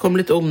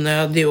fullkomligt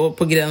onödig och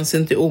på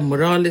gränsen till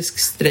omoralisk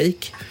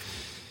strejk.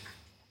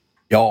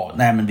 Ja,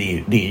 nej, men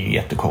det är ju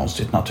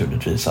jättekonstigt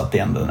naturligtvis att det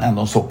är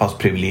ändå en så pass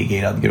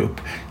privilegierad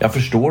grupp. Jag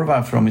förstår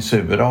varför de är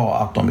sura,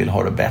 att de vill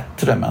ha det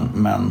bättre,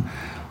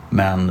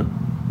 men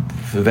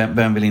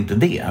vem vill inte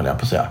det, höll jag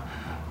på att säga.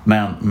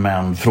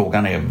 Men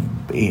frågan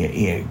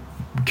är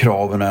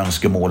kraven och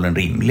önskemålen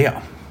rimliga?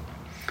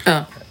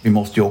 Ja. Vi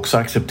måste ju också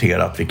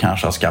acceptera att vi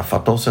kanske har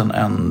skaffat oss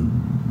en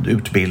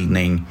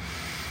utbildning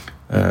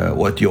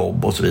och ett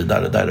jobb och så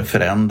vidare där det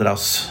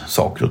förändras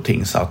saker och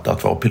ting, så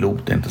att vara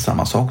pilot är inte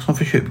samma sak som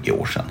för 20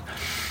 år sedan.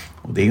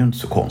 Och det är ju inte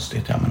så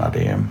konstigt. Jag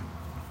menar,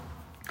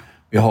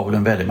 vi har väl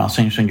en väldig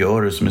massa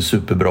ingenjörer som är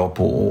superbra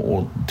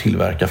på att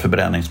tillverka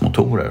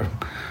förbränningsmotorer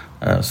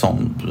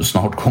som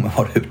snart kommer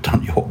vara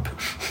utan jobb.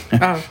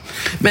 Ja.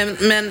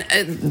 Men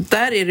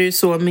där är det ju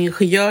så med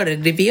ingenjörer,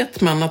 det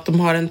vet man att de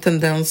har en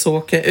tendens att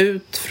åka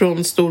ut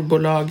från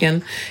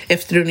storbolagen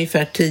efter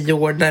ungefär 10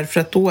 år,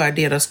 därför att då är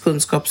deras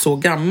kunskap så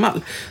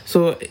gammal.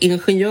 Så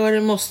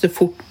ingenjörer måste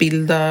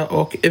fortbilda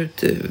och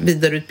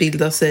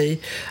vidareutbilda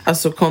sig,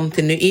 alltså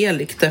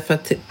kontinuerligt, därför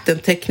att den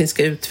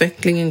tekniska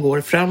utvecklingen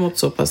går framåt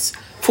så pass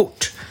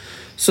fort.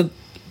 Så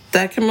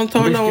där kan man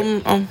tala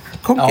om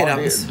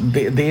konkurrens.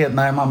 Ja,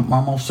 nej,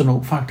 man måste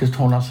nog faktiskt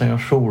hålla sig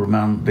ajour,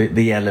 men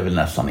det gäller väl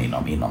nästan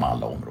inom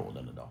alla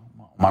områden idag.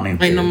 Man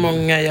inte inom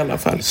många i alla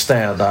fall.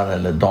 Städar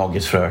eller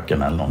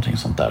dagisfröken eller någonting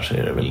sånt där, så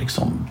är det väl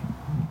liksom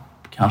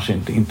kanske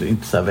inte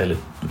så här väldigt,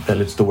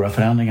 väldigt stora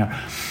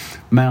förändringar.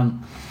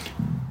 Men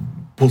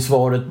på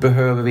svaret,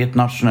 behöver vi ett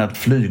nationellt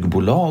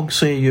flygbolag,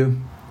 så är ju,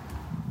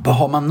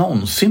 har man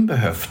någonsin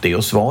behövt det?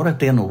 Och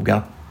svaret är nog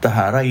att det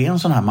här är en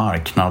sån här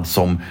marknad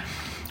som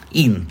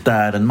inte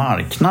är en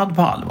marknad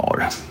på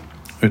allvar,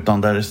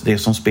 utan där det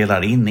som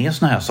spelar in är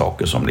såna här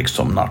saker som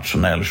liksom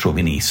nationell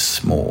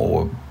chauvinism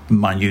och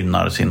man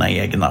gynnar sina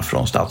egna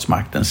från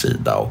statsmaktens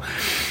sida. Och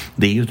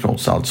det är ju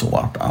trots allt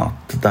så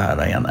att det här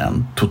är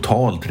en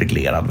totalt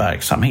reglerad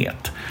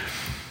verksamhet.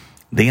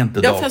 Det är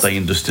inte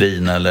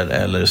dataindustrin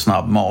eller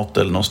snabbmat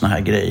eller någon sån här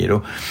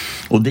grejer.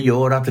 Och det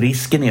gör att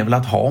risken är väl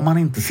att har man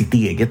inte sitt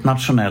eget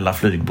nationella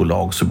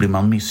flygbolag så blir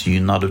man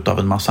missgynnad av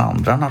en massa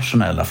andra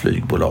nationella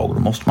flygbolag.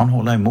 Då måste man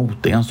hålla emot.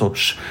 Det är en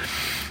sorts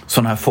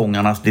sån här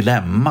fångarnas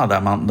dilemma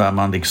där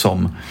man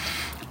liksom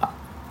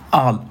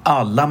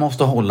alla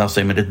måste hålla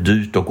sig med ett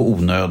dyrt och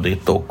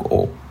onödigt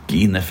och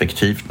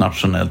ineffektivt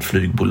nationellt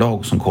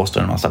flygbolag som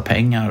kostar en massa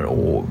pengar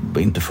och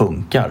inte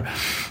funkar.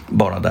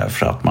 Bara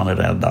därför att man är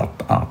rädd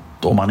att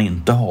om man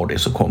inte har det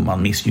så kommer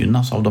man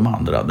missgynnas av de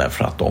andra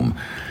därför att de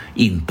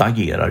inte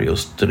agerar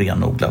just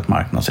renodlat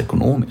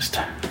marknadsekonomiskt.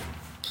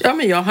 Ja,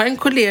 men jag har en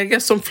kollega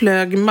som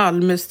flög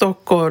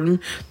Malmö-Stockholm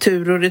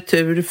tur och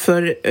retur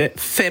för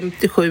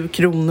 57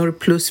 kronor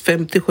plus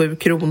 57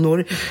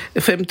 kronor.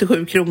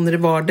 57 kronor i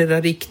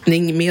vardera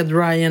riktning med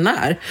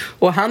Ryanair.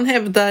 Och han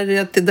hävdar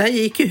att det där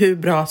gick ju hur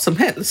bra som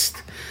helst.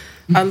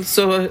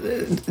 Alltså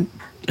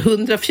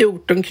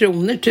 114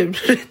 kronor tur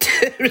och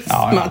retur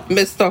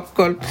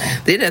Malmö-Stockholm.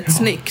 Det är rätt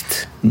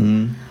snyggt.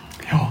 Mm.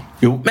 Ja.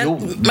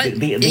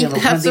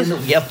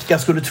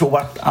 Jag skulle tro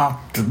att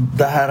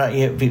det här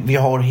är vi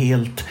har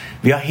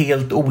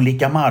helt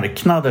olika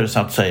marknader så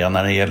att säga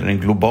när det gäller det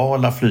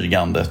globala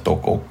flygandet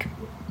och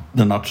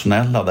det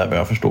nationella där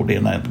jag förstår det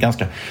är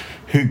ganska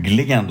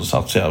hygglig ändå så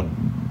att säga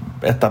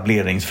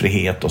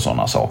etableringsfrihet och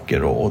sådana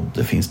saker och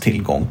det finns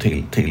tillgång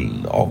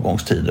till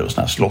avgångstider och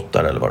såna här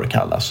slottar eller vad det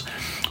kallas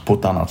på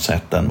ett annat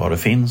sätt än vad det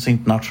finns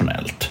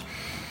internationellt.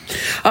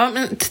 Ja,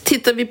 men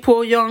tittar vi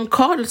på Jan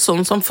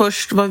Carlsson som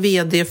först var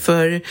vd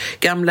för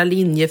gamla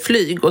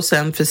Linjeflyg och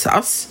sen för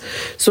SAS,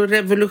 så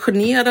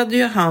revolutionerade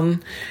ju han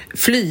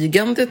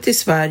flygandet i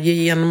Sverige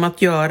genom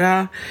att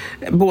göra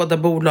båda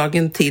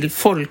bolagen till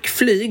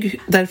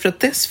folkflyg, därför att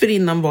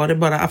dessförinnan var det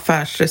bara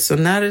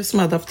affärsresenärer som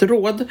hade haft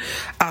råd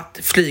att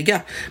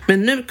flyga.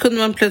 Men nu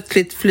kunde man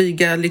plötsligt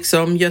flyga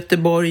liksom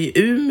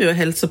Göteborg-Umeå och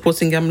hälsa på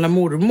sin gamla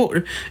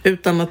mormor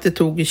utan att det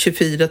tog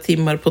 24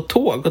 timmar på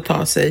tåg att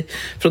ta sig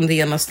från det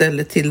ena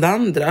stället till det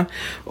andra.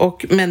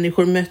 Och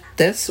människor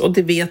möttes, och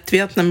det vet vi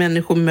att när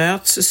människor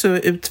möts så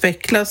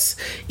utvecklas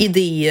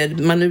idéer,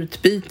 man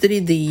utbyter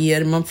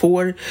idéer, man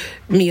får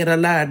mera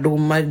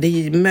lärdomar.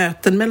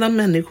 Möten mellan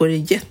människor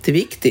är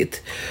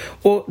jätteviktigt.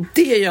 Och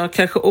det är jag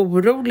kanske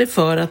orolig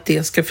för att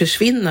det ska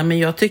försvinna, men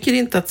jag tycker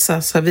inte att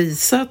SAS har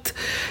visat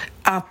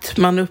att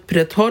man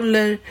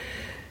upprätthåller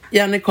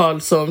Janne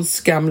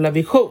Carlssons gamla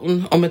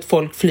vision om ett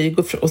folkflyg,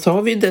 och så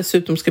har vi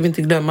dessutom, ska vi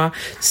inte glömma,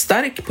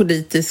 stark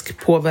politisk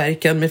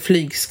påverkan med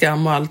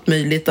flygskam och allt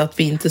möjligt, att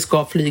vi inte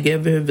ska flyga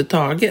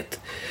överhuvudtaget.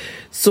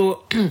 Så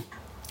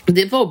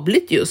det är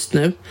wobbligt just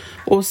nu,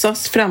 och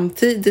SAS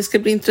framtid, det ska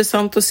bli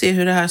intressant att se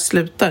hur det här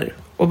slutar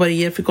och vad det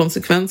ger för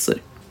konsekvenser.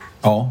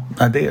 Ja,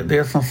 det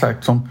är som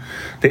sagt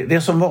det är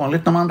som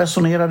vanligt när man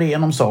resonerar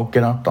igenom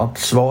saker att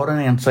svaren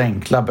är inte så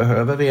enkla.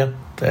 Behöver vi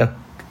ett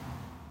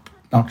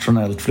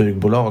nationellt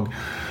flygbolag,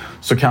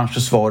 så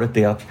kanske svaret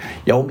är att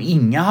om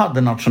inga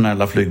hade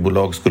nationella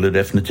flygbolag skulle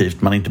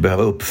definitivt man inte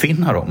behöva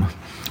uppfinna dem.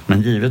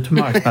 Men givet hur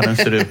marknaden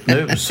ser ut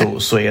nu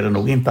så är det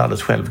nog inte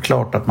alldeles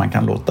självklart att man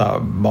kan låta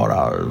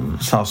bara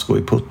SAS gå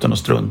i putten och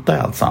strunta i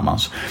allt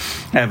sammans.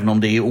 Även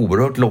om det är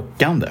oerhört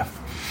lockande.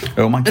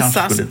 Och man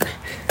kanske skulle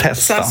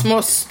testa. SAS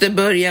måste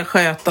börja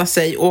sköta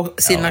sig och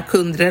sina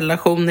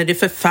kundrelationer. Det är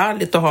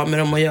förfärligt att ha med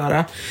dem att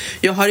göra.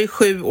 Jag har i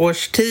 7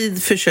 års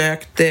tid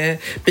försökt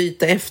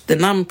byta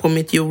efternamn på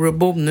mitt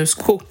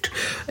eurobonuskort.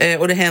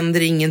 Och det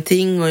händer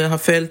ingenting, och jag har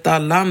följt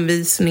alla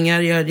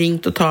anvisningar. Jag har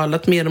ringt och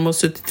talat med dem och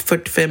suttit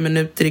 45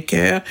 minuter i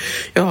kö.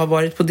 Jag har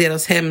varit på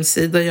deras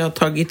hemsida. Jag har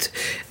tagit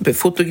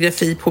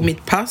fotografi på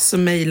mitt pass och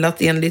mejlat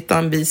enligt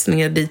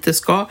anvisningar dit det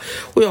ska.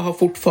 Och jag har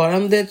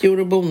fortfarande ett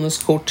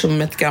eurobonuskort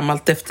som ett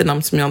gammalt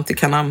efternamn som jag inte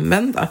kan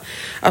använda.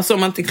 Alltså om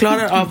man inte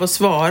klarar av att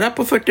svara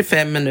på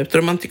 45 minuter,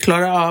 om man inte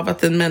klarar av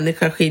att en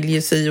människa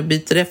skiljer sig och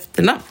byter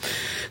efternamn,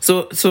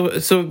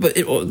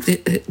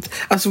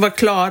 alltså vad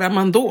klarar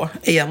man då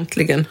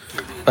egentligen?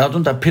 Ja,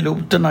 de där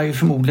piloterna är ju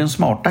förmodligen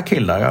smarta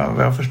killar.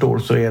 Vad jag förstår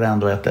så är det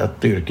ändå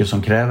ett yrke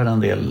som kräver en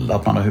del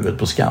att man har huvudet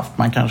på skaft.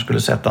 Man kanske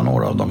skulle sätta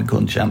några av dem i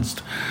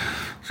kundtjänst.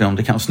 Så om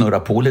det kan snurra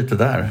på lite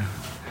där.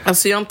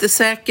 Alltså jag är inte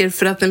säker,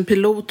 för att en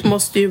pilot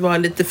måste ju vara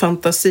lite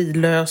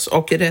fantasilös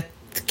och rätt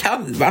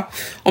kall, va?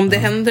 Om det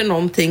händer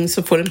någonting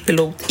så får en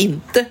pilot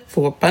inte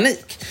få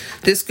panik.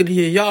 Det skulle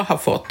ju jag ha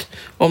fått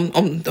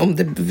om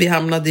vi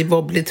hamnade i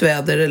wobbligt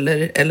väder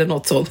eller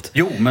något sånt.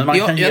 Jo, men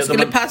jag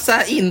skulle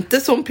passa inte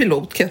som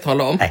pilot, kan jag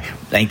tala om.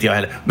 Nej, inte jag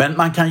heller. Men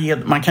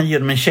man kan ge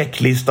dem en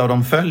checklista och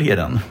de följer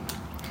den.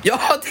 Ja,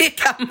 det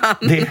kan man.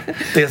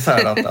 Det är så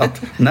här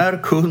att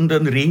när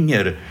kunden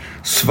ringer,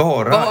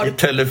 svara i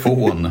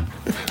telefon.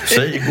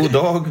 Säg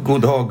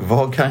god dag,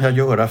 vad kan jag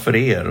göra för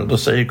er? Och då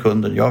säger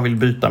kunden, jag vill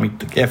byta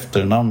mitt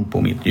efternamn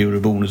på mitt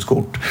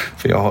eurobonuskort,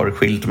 för jag har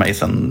skilt mig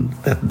sedan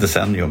ett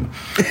decennium.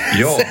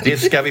 Ja, det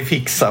ska vi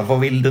fixa. Vad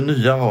vill det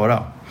nya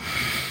vara?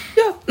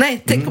 Ja,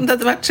 nej, tänk om det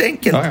hade varit så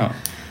enkelt. Ja.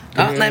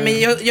 Nej, men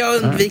jag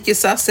undviker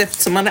SAS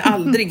eftersom man är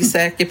aldrig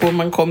säker på om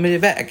man kommer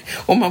iväg.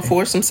 Och man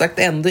får som sagt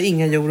ändå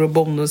inga euro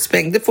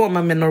bonuspeng. Det får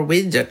man med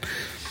Norwegian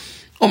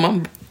om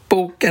man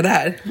bokar det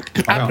här.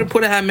 Apropå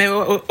det här med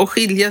att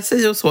skilja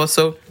sig och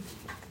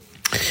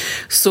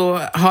så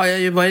har jag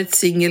ju varit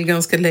singel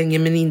ganska länge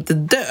men inte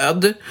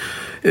död.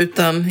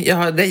 Utan jag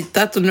har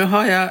dejtat och nu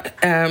har jag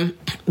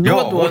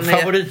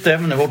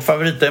vårt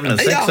favoриtämne,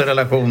 sex och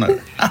relationer.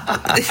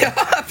 Ja,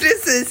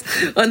 precis.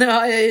 Och nu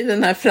har jag ju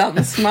den här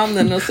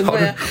fransmannen och så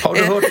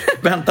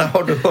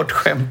har du hört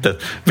skämtet?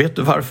 Vet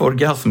du varför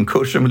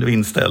orgasmkursen blev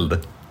inställd?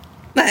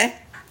 Nej.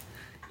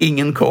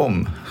 Ingen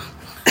kom.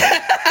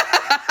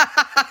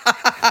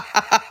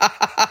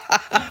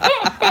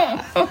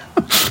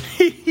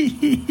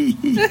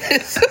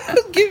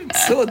 Gud,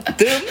 så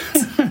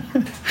dumt.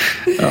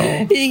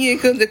 Ja. Ingen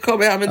kunde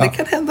komma, men det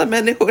kan hända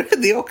människor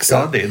det också.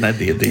 Ja, det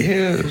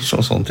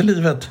är sånt i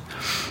livet.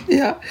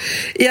 Ja.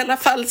 I alla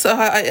fall så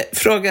har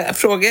jag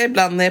frågar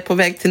ibland när jag är på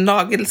väg till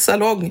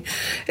nagelsalong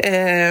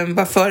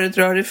vad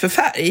föredrar du för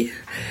färg?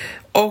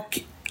 Och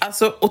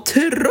alltså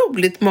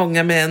otroligt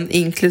många män,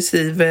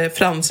 inklusive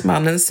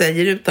fransmannen,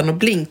 säger utan att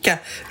blinka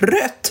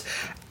rött.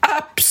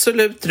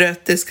 Absolut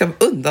rött, det ska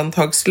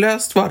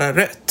undantagslöst vara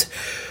rött.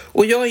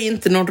 Och jag är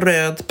inte någon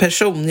röd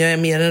person, jag är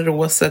mer en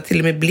rosa, till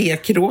och med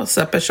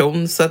blekrosa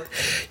person. Så att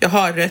jag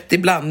har rött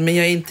ibland, men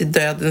jag är inte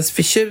dödens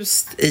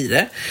förtjust i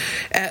det.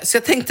 Så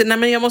jag tänkte,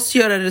 jag måste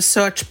göra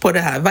research på det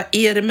här. Vad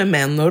är det med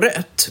män och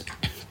rött?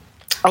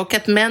 Och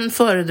att män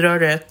föredrar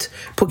rött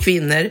på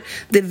kvinnor,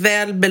 det är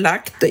väl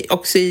belagt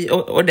också i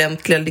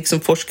ordentliga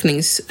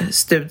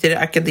forskningsstudier,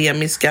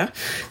 akademiska,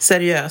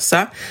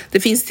 seriösa. Det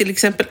finns till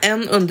exempel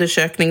en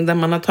undersökning där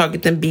man har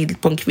tagit en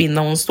bild på en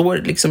kvinna och hon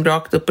står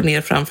rakt upp och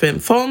ner framför en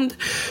fond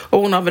och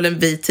hon har väl en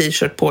vit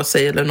t-shirt på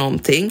sig eller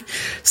någonting.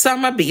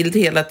 Samma bild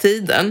hela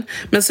tiden,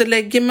 men så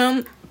lägger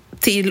man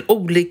till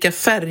olika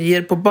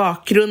färger på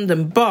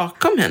bakgrunden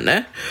bakom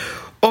henne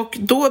och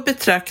då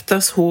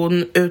betraktas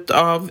hon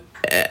utav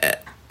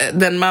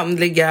den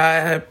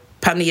manliga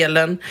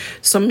panelen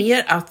som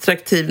mer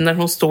attraktiv när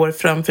hon står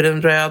framför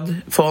en röd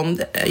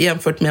fond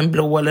jämfört med en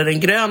blå eller en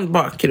grön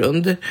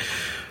bakgrund.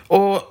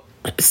 Och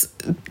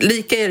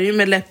lika är det ju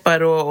med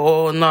läppar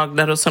och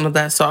naglar och sådana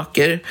där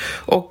saker.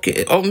 Och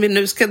om vi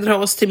nu ska dra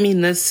oss till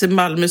minnes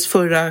Malmös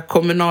förra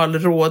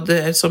kommunalråd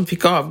som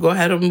fick avgå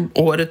här om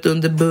året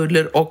under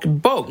buller och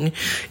bång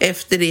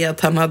efter det att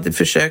han hade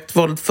försökt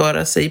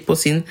våldföra sig på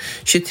sin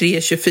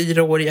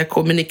 23-24-åriga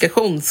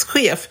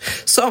kommunikationschef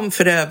som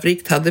för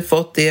övrigt hade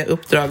fått det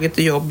uppdraget och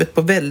jobbet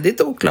på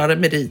väldigt oklara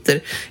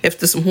meriter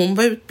eftersom hon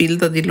var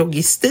utbildad i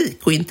logistik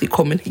och inte i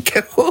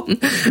kommunikation.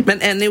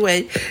 Men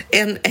anyway,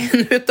 en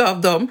utav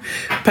de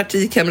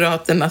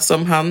partikamraterna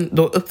som han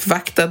då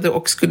uppvaktade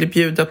och skulle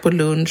bjuda på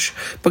lunch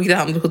på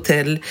Grand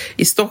Hotel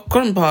i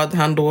Stockholm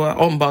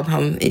ombad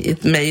han i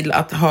ett mejl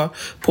att ha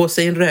på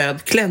sig en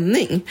röd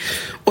klänning.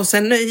 Och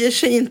sen nöjer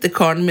sig inte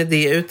karln med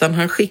det utan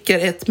han skickar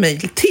ett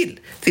mejl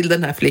till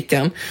den här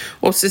flickan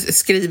och så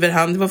skriver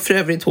han, det var för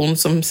övrigt hon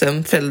som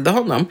sen fällde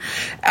honom,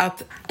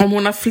 att om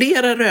hon har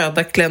flera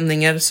röda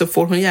klänningar så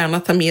får hon gärna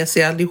ta med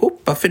sig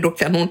allihopa för då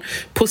kan hon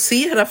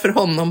posera för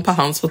honom på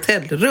hans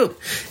hotellrum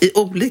i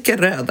olika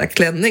röda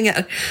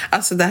klänningar.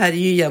 Alltså det här är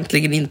ju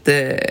egentligen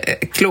inte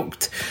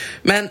klokt.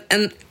 Men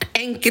en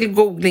enkel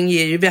googling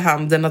ger ju vid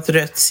handen att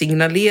rött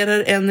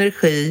signalerar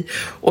energi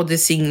och det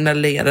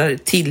signalerar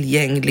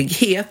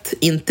tillgänglighet,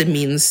 inte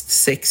minst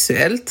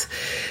sexuellt.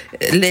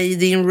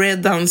 Lady in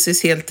Red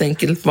anses helt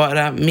enkelt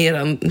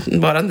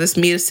varandes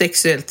mer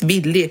sexuellt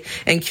villig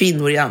än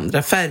kvinnor i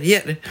andra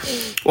färger.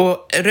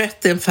 Och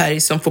rött är en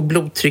färg som får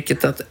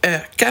blodtrycket att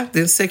öka. Det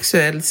är en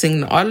sexuell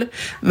signal.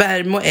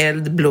 Värme och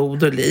eld,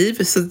 blod och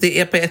liv. Så det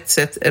är på ett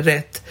sätt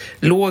rätt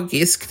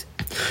logiskt.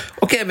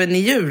 Och även i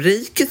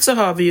djurriket så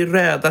har vi ju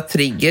röda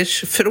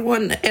triggers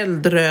från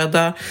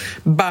eldröda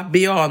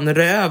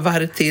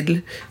babianrövar till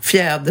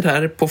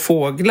fjädrar på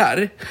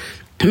fåglar.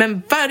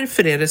 Men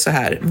varför är det så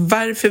här?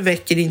 Varför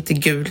väcker inte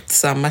gult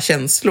samma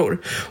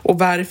känslor? Och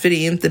varför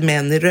är inte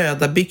män i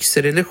röda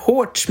byxor eller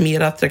shorts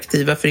mer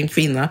attraktiva för en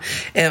kvinna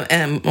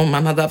än om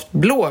man hade haft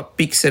blå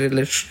byxor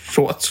eller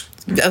shorts?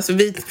 Alltså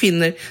vi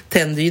kvinnor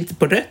tänder ju inte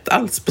på rött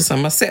alls på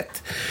samma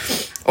sätt.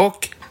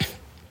 Och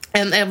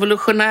en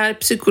evolutionär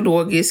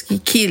psykologisk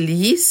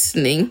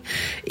killgissning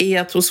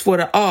är att hos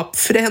våra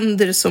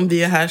apfränder som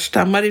vi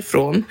härstammar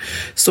ifrån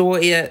så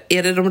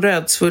är det de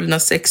rödsvullna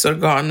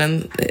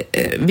sexorganen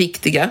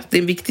viktiga. Det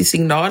är en viktig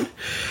signal.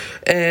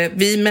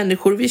 Vi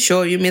människor, vi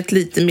kör ju med ett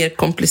lite mer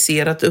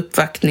komplicerat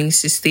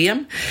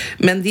uppvaktningssystem,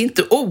 men det är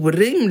inte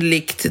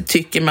orimligt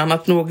tycker man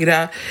att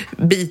några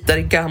bitar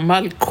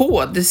gammal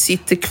kod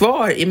sitter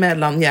kvar i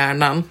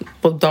mellanhjärnan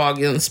på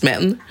dagens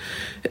män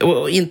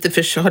och inte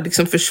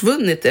har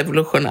försvunnit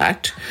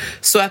evolutionärt.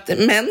 Så att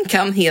män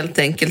kan helt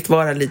enkelt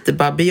vara lite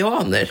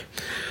babianer.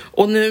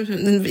 Och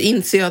nu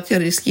inser jag att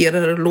jag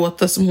riskerar att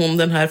låta som hon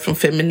den här från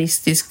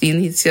Feministiskt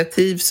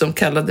initiativ som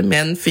kallade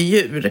män för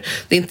djur.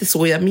 Det är inte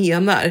så jag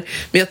menar.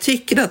 Men jag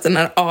tycker att den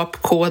här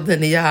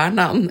apkoden i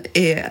hjärnan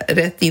är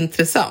rätt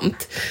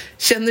intressant.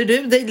 Känner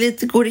du dig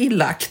lite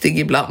gorillaktig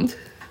ibland?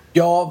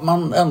 Ja,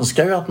 man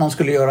önskar ju att man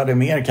skulle göra det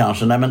mer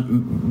kanske. Nej,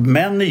 men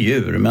män är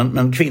djur,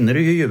 men kvinnor är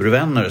ju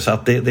djurvänner, så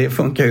att det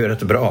funkar ju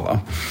rätt bra, va?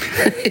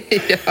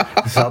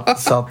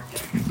 Ja.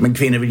 Men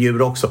kvinnor är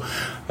djur också.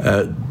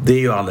 Det är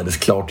ju alldeles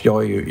klart.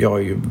 Jag är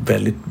ju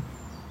väldigt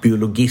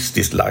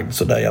biologistiskt lagd,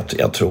 så där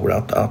jag tror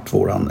att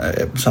våran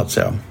så att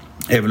säga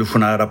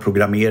evolutionära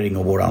programmering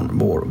och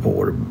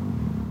vår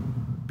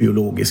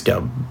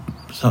biologiska,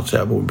 så att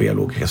säga, vår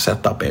biologiska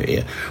setup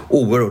är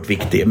oerhört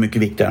viktig,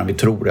 mycket viktigare än vi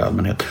tror i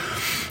allmänhet.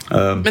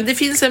 Men det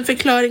finns en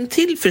förklaring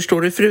till,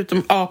 förstår du,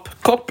 förutom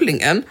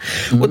apkopplingen.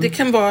 Och det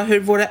kan vara hur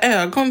våra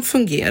ögon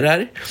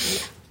fungerar.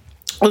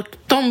 Och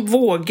de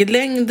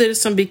våglängder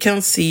som vi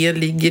kan se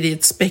ligger i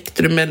ett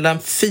spektrum mellan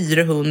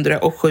 400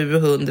 och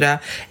 700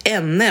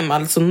 nm,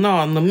 alltså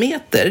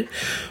nanometer.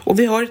 Och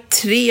vi har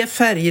 3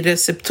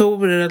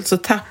 färgreceptorer, alltså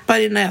tappar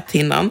i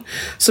näthinnan,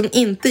 som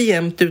inte är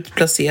jämnt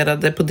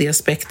utplacerade på det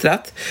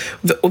spektrat.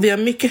 Och vi har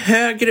mycket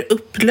högre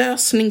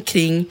upplösning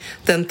kring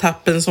den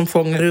tappen som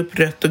fångar upp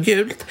rött och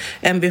gult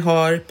än vi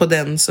har på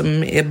den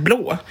som är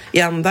blå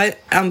i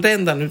andra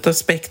ändan utav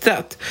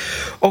spektrat.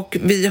 Och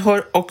vi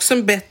har också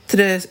en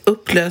bättre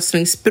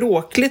upplösning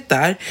språkligt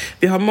där.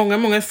 Vi har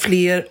många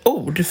fler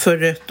ord för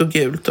rött och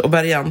gult och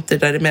varianter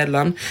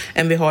däremellan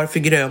än vi har för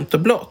grönt och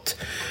blått.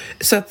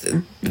 Så att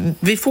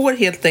vi får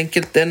helt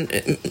enkelt en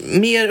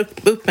mer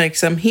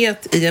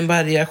uppmärksamhet i en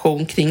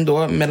variation kring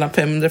då mellan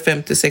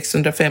 550 och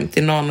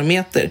 650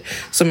 nanometer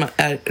som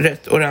är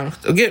rött, orange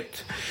och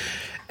gult.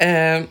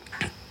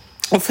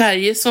 Och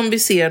färger som vi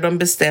ser, de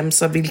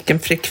bestäms av vilken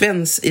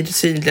frekvens i det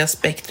synliga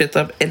spektret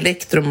av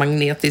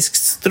elektromagnetisk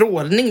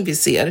strålning vi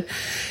ser.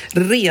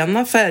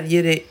 Rena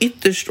färger är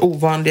ytterst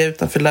ovanliga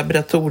utanför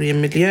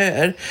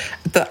laboratoriemiljöer,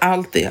 utan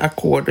allt är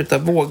ackord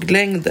utav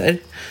våglängder.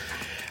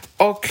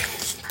 Och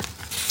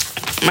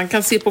man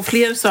kan se på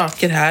fler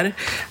saker här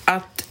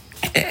att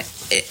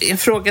jag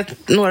frågat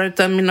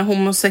några av mina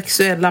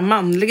homosexuella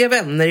manliga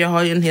vänner, jag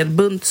har ju en hel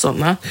bunt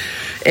sådana,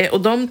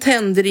 och de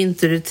tänder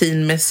inte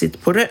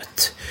rutinmässigt på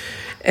rött.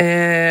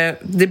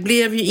 Det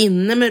blev ju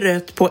inne med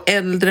rött på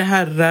äldre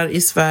herrar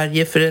i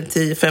Sverige för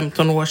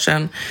 10-15 år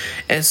sedan,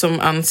 som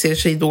anser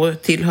sig då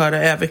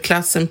tillhöra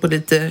överklassen på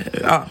lite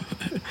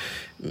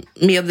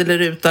med eller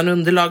utan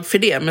underlag för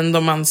det, men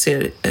de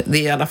anser det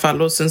i alla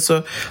fall. Och sen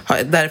så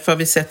därför har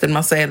vi sett en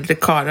massa äldre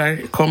karlar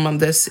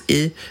kommandes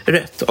i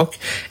rött, och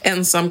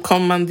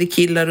ensamkommande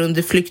killar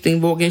under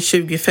flyktingvågen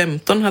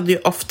 2015 hade ju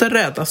ofta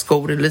röda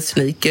skor eller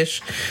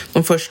sneakers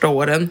de första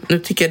åren. Nu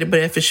tycker jag det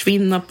börjar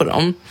försvinna på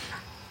dem.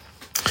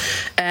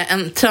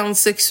 En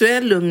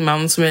transsexuell ung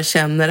man som jag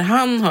känner,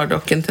 han har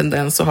dock en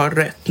tendens att ha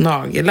rött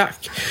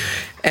nagellack.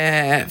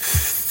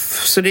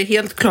 Så det är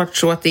helt klart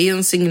så att det är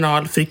en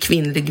signal för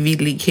kvinnlig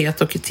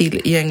villighet och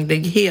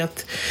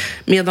tillgänglighet.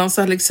 Medan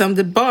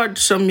Alexander Bard,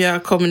 som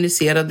jag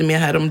kommunicerade med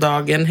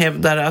häromdagen,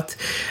 hävdar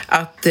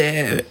att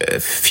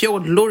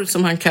fjollor,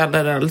 som han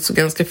kallar alltså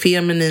ganska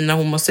feminina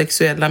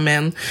homosexuella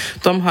män,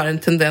 de har en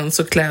tendens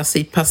att klä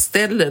sig i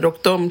pasteller, och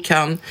de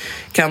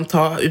kan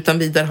ta utan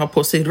vidare ha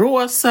på sig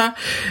rosa,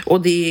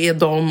 och det är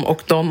de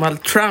och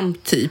Donald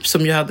Trump typ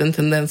som ju hade en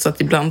tendens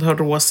att ibland ha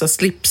rosa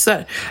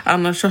slipsar.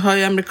 Annars så har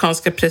ju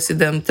amerikanska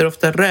presidenter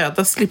ofta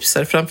röda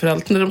slipsar,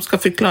 framförallt när de ska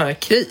förklara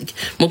krig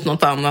mot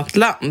något annat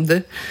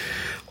land.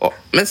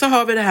 Men så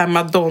har vi det här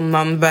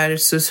Madonnan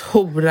versus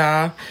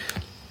hora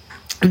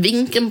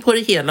vinkeln på det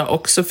hela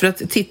också, för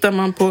att tittar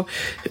man på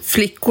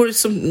flickor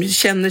som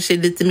känner sig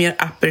lite mer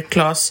upper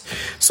class,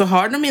 så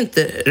har de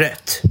inte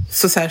rött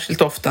så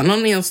särskilt ofta,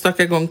 någon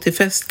enstaka gång till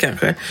fest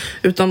kanske,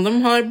 utan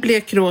de har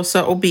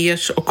blekrosa och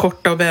beige och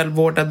korta och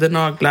välvårdade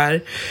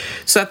naglar.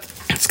 Så att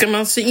ska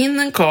man sy in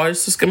en karl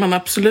så ska man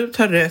absolut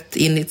ha rött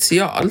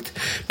initialt,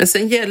 men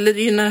sen gäller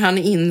det ju när han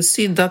är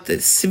insydd att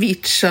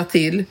switcha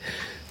till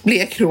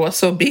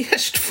blekrosa och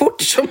beige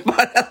fort som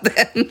bara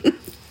den.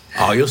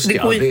 Ja, just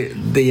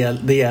det.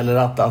 Det gäller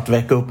att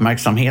väcka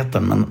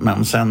uppmärksamheten,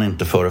 men sen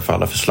inte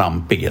förefalla för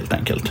slampig helt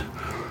enkelt.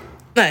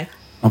 Nej.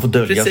 Man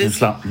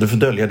får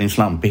dölja din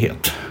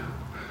slampighet.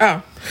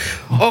 Ja.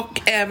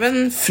 Och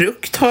även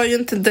frukt har ju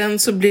en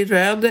tendens att bli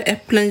röd.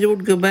 Äpplen,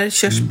 jordgubbar,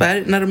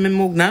 körsbär när de är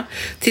mogna.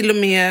 Till och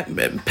med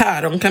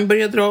päron kan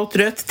börja dra åt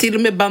rött. Till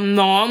och med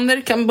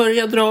bananer kan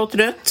börja dra åt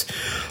rött.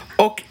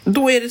 Och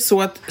då är det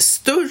så att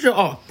större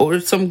apor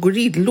som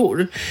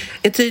gorillor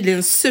är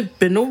tydligen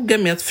supernoga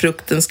med att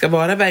frukten ska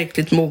vara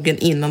verkligt mogen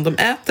innan de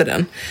äter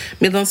den.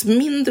 Medan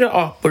mindre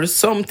apor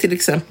som till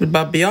exempel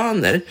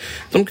babianer,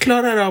 de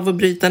klarar av att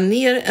bryta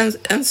ner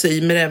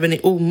enzymer även i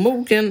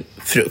omogen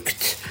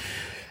frukt.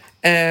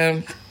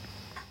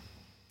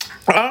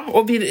 Ja,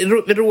 och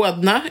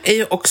rodna är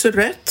ju också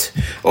rött.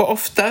 Och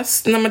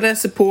oftast när man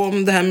läser på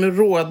om det här med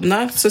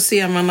rodna så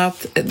ser man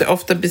att det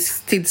ofta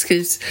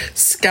tillskrivs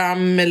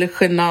skam eller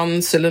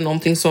genans eller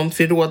någonting sånt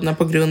för rodna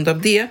på grund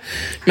av det.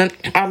 Men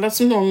alla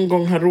som någon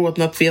gång har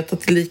rodnat vet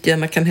att det lika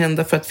gärna kan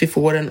hända för att vi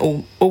får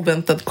en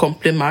oväntad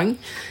komplimang.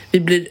 Vi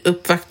blir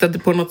uppvaktade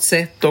på något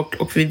sätt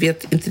och vi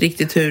vet inte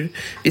riktigt hur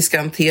vi ska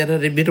hantera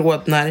det. Vi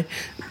rodnar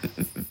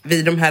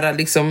vid de här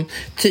liksom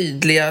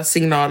tydliga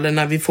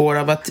signalerna vi får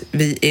av att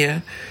vi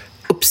är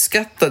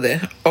uppskattade.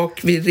 Och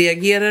vi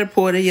reagerar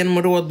på det genom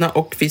att rodna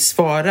och vi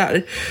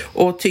svarar.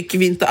 Och tycker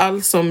vi inte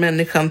alls om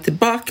människan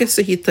tillbaka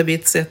så hittar vi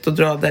ett sätt att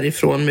dra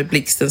därifrån med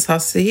blixtens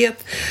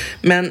hastighet.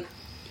 Men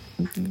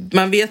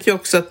man vet ju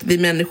också att vi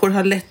människor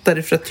har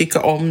lättare för att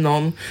tycka om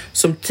någon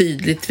som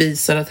tydligt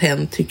visar att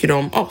hen tycker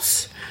om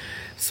oss.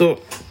 Så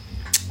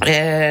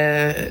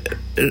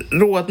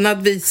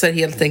rodnad visar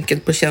helt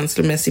enkelt på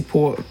känslomässig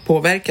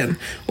påverkan.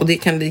 Och det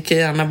kan lika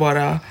gärna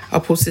vara av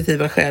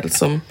positiva skäl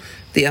som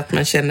det att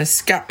man känner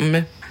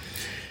skam.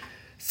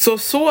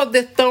 Så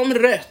detta om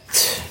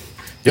rött.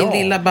 Din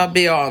lilla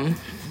babian.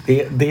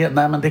 Det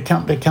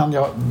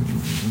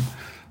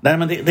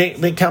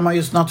kan man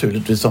ju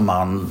naturligtvis som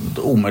man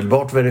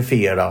omedelbart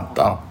verifiera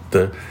att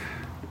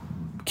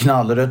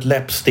knallrött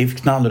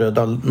läppstift,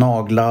 knallröda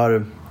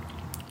naglar,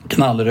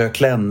 knallröd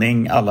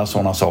klänning, alla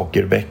sådana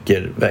saker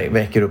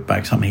väcker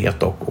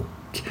uppmärksamhet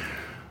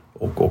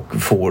och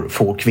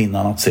får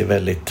kvinnan att se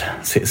väldigt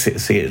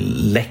se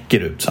läcker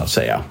ut så att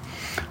säga.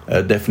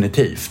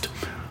 Definitivt.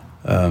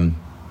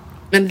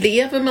 Men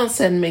lever man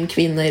sen med en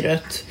kvinna i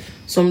rött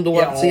som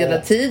då alltså hela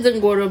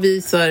tiden går och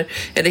visar,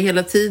 eller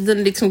hela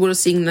tiden liksom går och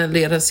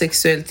signalerar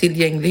sexuell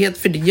tillgänglighet,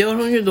 för det gör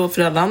hon ju då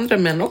för alla andra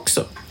män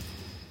också.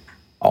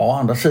 Ja, å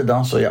andra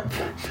sidan så jag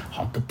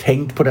har inte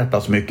tänkt på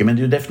detta så mycket, men det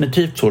är ju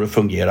definitivt så det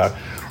fungerar.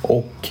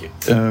 Och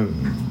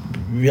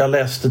jag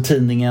läste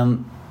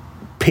tidningen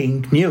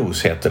Pink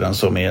News heter den,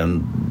 som är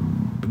en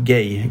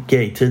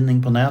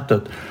gay-tidning på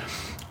nätet,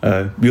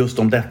 just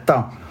om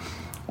detta.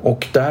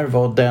 Och där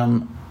var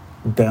den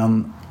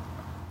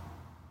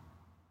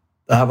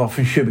det här var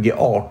från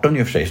 2018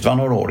 i och för sig, det var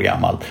några år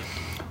gammalt.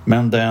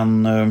 Men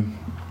den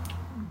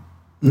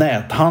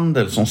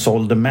näthandel som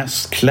sålde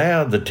mest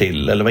kläder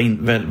till, eller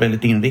var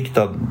väldigt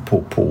inriktad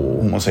på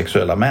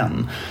homosexuella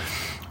män,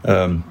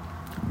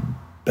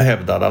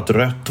 hävdade att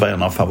rött var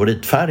en av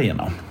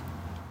favoritfärgerna.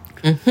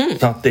 Mm-hmm.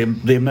 Så att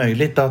det är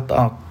möjligt att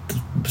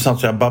så att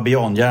säga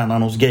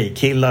babianhjärnan hos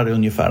gaykillar är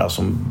ungefär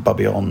som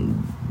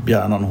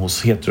babianhjärnan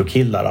hos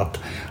heterokillar,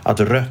 att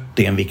rött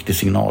är en viktig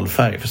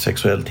signalfärg för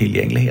sexuell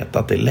tillgänglighet,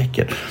 att det är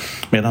läcker.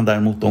 Medan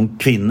däremot de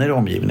kvinnor i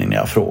omgivningen jag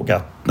har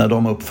frågat, när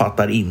de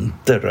uppfattar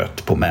inte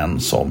rött på män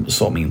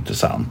som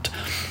intressant,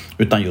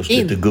 utan just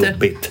lite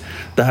gubbigt.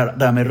 Det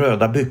här med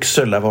röda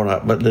byxor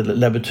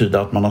lär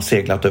betyda att man har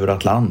seglat över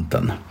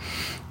Atlanten.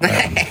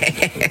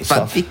 Nej,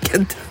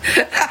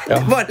 det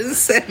var den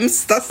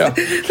sämsta.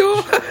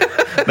 Ja.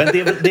 Men det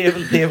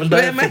är väl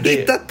vem har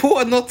hittat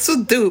på något så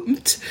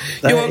dumt?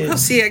 Nej. Jag har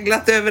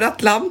seglat över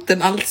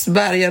Atlanten, alls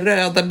bärga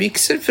röda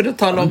byxor för att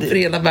tala om för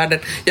hela världen.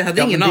 Jag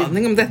hade ingen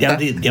aning om detta.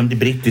 Det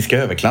brittiska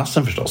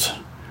överklassen förstås.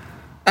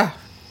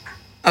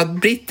 Ja,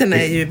 britterna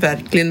är ju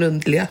verkligen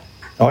underliga.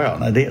 Ja,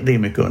 nej, det är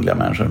mycket underliga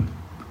människor.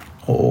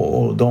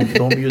 Och de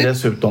är ju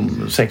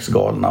dessutom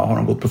sexgalna. Har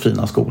de gått på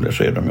fina skolor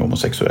så är de ju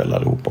homosexuella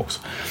allihopa också.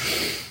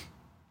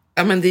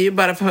 Ja, men det är ju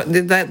bara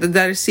det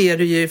där ser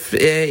du ju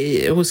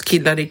hos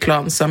killar i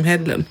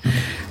klansamhällen.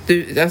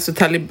 Alltså,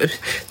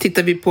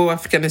 tittar vi på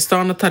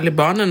Afghanistan och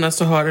talibanerna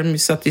så har de ju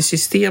satt i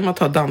system att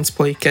ha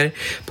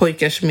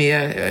pojkar som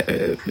är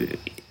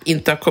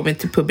inte har kommit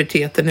till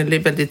puberteten eller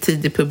väldigt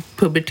tidig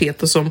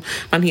pubertet, och som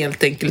man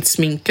helt enkelt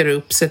sminkar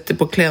upp, sätter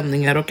på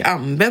klänningar och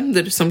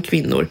använder som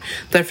kvinnor,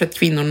 därför att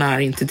kvinnorna är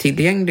inte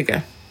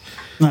tillgängliga.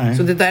 Nej.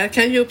 Så det där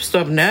kan ju uppstå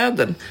av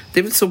nöden. Det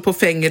är väl så på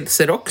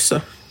fängelser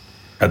också.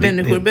 Ja,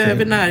 människor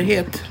behöver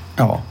närhet.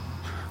 Ja,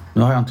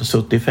 nu har jag inte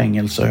suttit i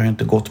fängelse, jag har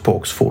inte gått på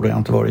Oxford, jag har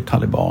inte varit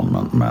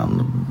taliban,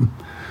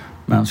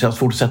 men så jag har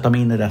svårt att sätta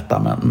mig in i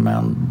detta,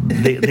 men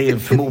det är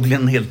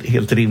förmodligen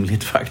helt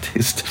rimligt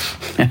faktiskt.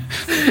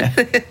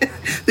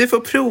 Du får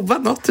prova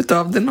något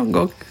av det någon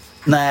gång.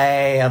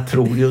 Nej, jag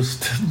tror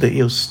just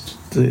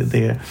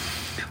det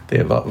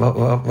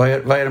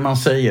vad är det man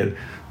säger?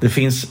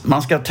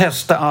 Man ska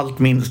testa allt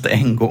minst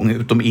en gång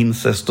utom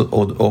incest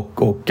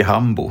och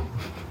hambo.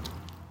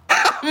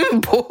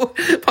 Hambo?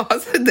 Vad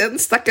har den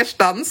stackars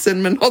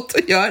dansen med något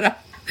att göra?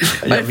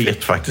 Jag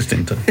vet faktiskt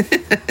inte.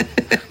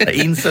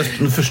 Incest,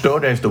 nu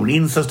förstörde jag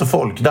historien. Incest och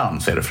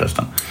folkdans är det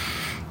förresten.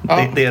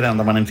 Ja. Det är det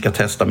enda man inte ska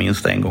testa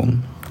minst en gång.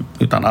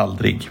 Utan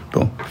aldrig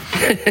då.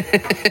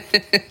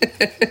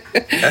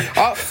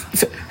 Ja.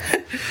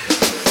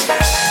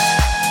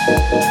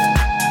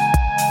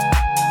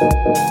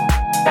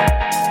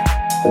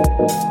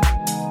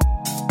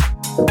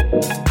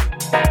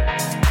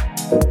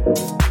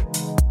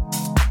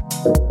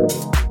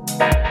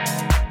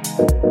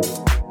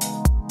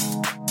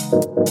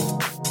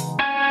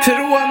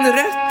 Från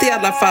rött i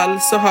alla fall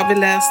så har vi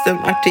läst en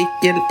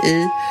artikel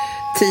i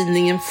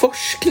tidningen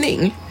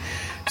Forskning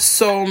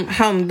som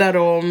handlar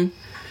om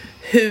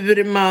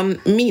hur man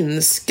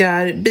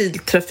minskar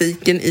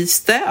biltrafiken i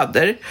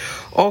städer.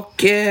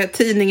 Och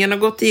tidningen har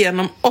gått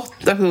igenom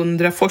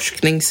 800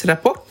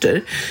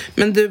 forskningsrapporter.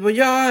 Men du och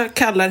jag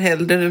kallar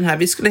hellre den här,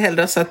 vi skulle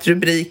hellre ha satt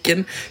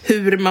rubriken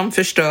hur man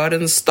förstör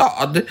en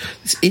stad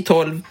i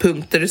 12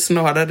 punkter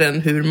snarare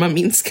än hur man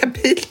minskar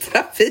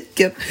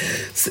biltrafiken.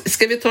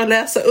 Ska vi ta och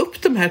läsa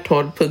upp de här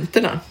 12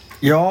 punkterna?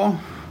 Ja,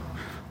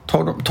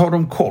 ta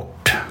dem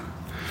kort.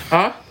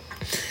 Ja.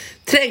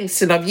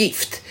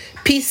 Trängselavgift.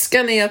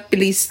 Piskan är att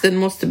bilisten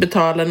måste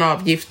betala en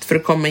avgift för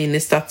att komma in i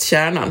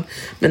stadskärnan.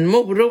 Men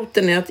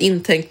moroten är att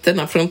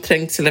intäkterna från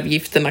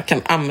trängselavgifterna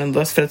kan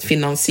användas för att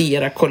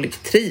finansiera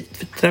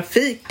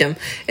kollektivtrafiken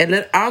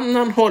eller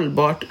annan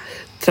hållbart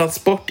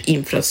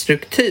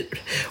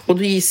transportinfrastruktur. Och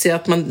då gissar jag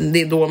att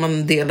det är då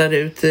man delar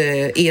ut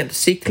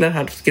elcyklar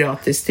halvt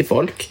gratis till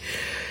folk.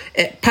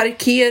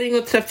 Parkering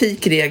och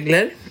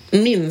trafikregler.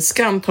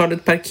 Minska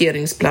antalet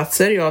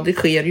parkeringsplatser. Ja, det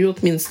sker ju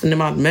åtminstone i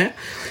Malmö.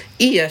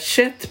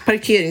 Ersätt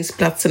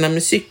parkeringsplatserna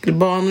med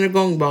cykelbanor och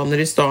gångbanor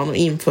i stan och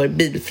inför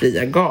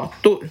bilfria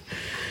gator.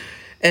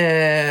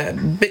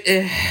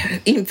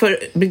 Inför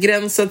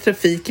begränsad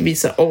trafik i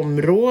vissa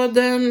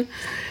områden.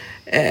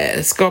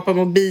 Skapa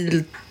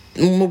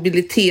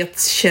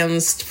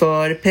mobilitetstjänst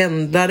för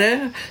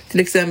pendlare. Till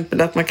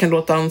exempel att man kan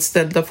låta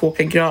anställda få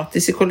åka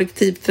gratis i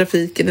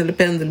kollektivtrafiken eller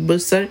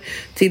pendelbussar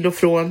till och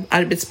från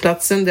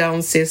arbetsplatsen. Det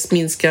anses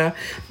minska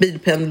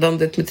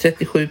bilpendlandet med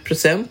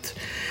 37%.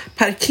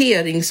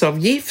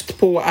 Parkeringsavgift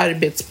på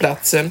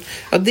arbetsplatsen.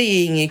 Ja, det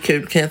är inget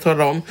kul kan jag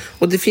tala om.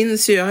 Och det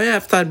finns ju, jag har ju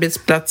haft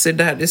arbetsplatser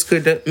där det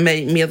skulle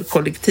mig med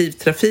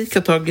kollektivtrafik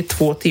ha tagit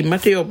 2 timmar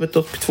till jobbet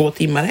och 2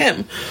 timmar hem.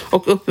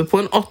 Och uppe på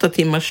en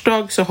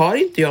 8-timmarsdag så har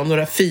inte jag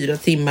några 4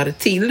 timmar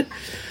till.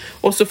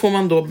 Och så får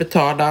man då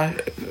betala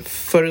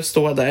för att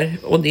stå där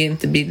och det är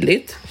inte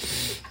billigt.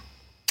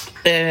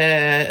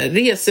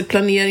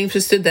 Reseplanering för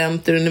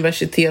studenter och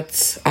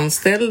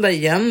universitetsanställda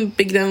igen,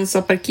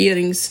 begränsa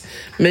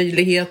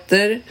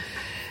parkeringsmöjligheter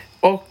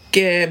och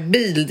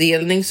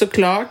bildelning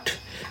såklart,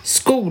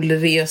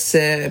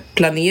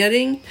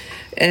 skolreseplanering.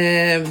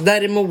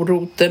 Där är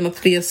moroten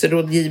att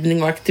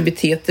reserådgivning och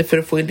aktiviteter för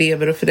att få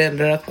elever och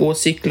föräldrar att gå och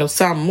cykla och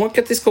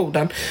samåka till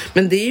skolan.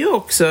 Men det är ju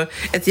också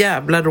ett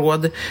jävla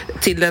råd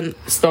till en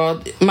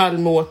stad,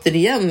 Malmö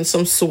återigen,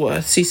 som så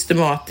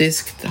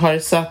systematiskt har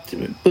satt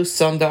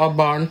bussande av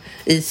barn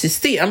i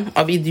system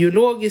av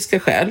ideologiska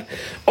skäl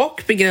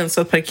och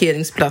begränsat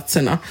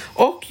parkeringsplatserna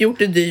och gjort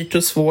det dyrt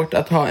och svårt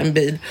att ha en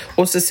bil.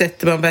 Och så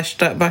sätter man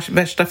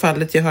värsta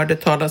fallet jag hörde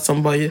talas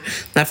om var ju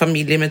när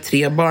familjer med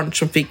 3 barn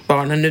som fick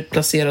barnen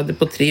utplacerade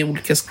på 3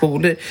 olika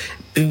skolor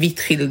vitt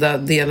skilda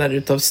delar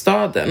utav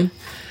staden.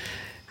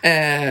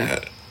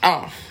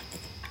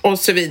 Och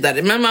så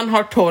vidare. Men man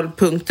har 12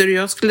 punkter och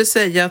jag skulle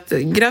säga att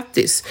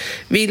grattis.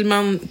 Vill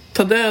man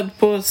ta död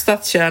på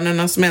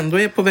stadskärnorna som ändå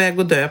är på väg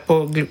att dö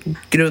på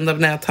grund av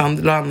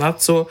näthandel och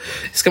annat, så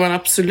ska man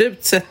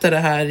absolut sätta det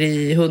här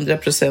i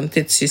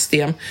 100%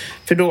 system.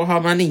 För då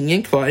har man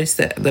ingen kvar i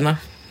städerna.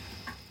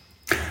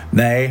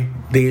 Nej,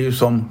 det är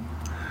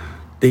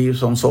ju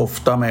som så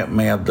ofta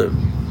med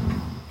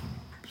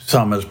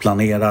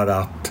samhällsplanerare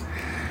att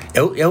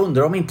jag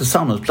undrar om inte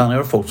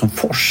samhällsplanerare och folk som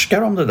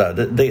forskar om det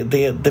där.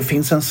 Det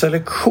finns en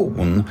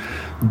selektion.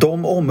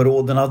 De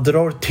områdena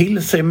drar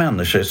till sig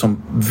människor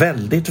som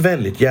väldigt,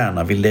 väldigt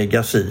gärna vill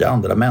lägga sig i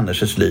andra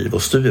människors liv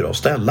och styra och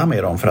ställa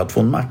med dem för att få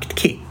en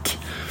maktkick.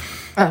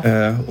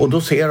 Och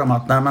då ser de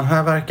att nej, men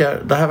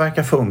det här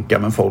verkar funka,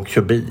 men folk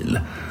kör bil.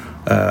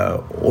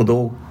 Och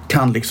då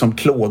kan liksom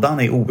klådan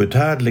är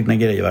outhärdlig när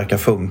grejer verkar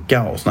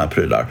funka och såna här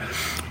prylar.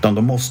 Utan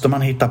då måste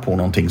man hitta på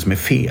någonting som är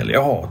fel.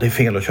 Ja, det är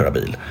fel att köra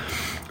bil.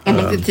 Ja,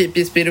 men det är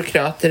typiskt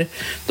byråkrater.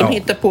 De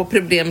hittar på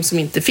problem som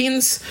inte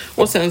finns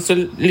och sen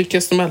så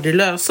lyckas de aldrig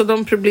lösa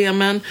de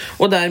problemen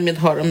och därmed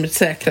har de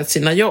säkrat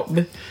sina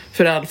jobb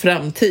för all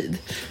framtid.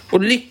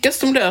 Och lyckas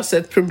de lösa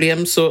ett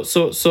problem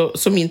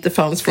som inte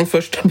fanns från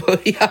första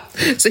början,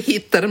 så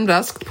hittar de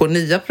raskt på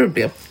nya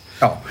problem.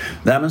 Ja,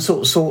 nej, men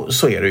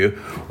så är det ju.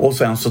 Och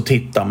sen så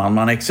tittar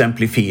man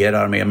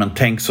exemplifierar med, men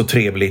tänk så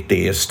trevligt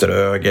det är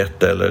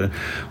Ströget eller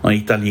några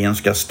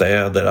italienska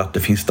städer, att det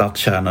finns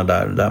stadskärnor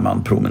där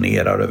man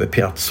promenerar över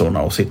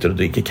piazzorna och sitter och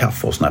dricker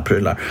kaffe och såna här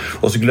prylar.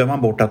 Och så glömmer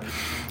man bort att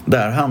det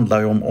här handlar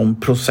ju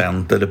om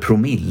procent eller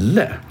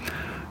promille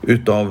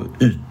utav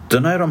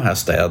ytorna i de här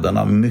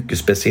städerna, mycket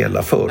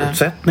speciella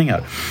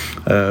förutsättningar.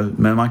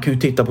 Men man kan ju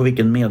titta på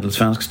vilken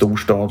medelsvensk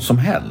storstad som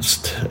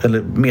helst,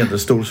 eller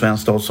medelstor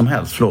svensk stad som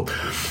helst,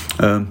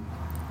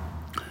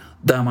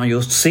 där man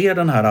just ser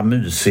den här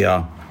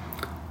mysiga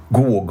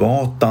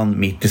gågatan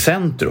mitt i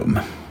centrum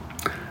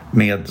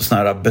med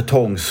såna här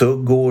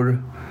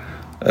betongsuggor,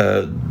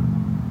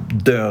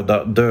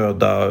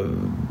 döda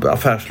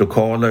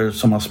affärslokaler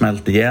som har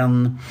smält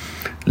igen,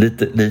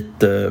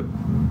 lite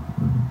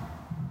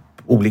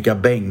olika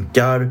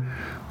bänkar,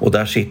 och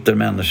där sitter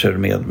människor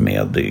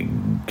med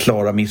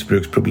klara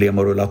missbruksproblem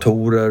och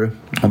rullatorer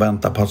och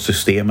väntar på att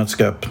systemet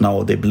ska öppna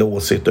och det är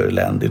blåsigt och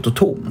eländigt och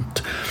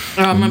tomt.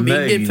 Ja, man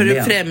bygger för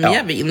att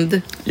främja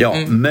vind. Ja,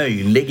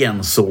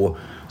 möjligen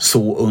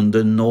så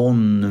under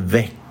någon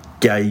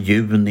vecka i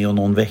juni och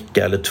någon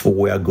vecka eller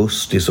 2 i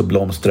augusti så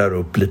blomstrar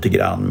upp lite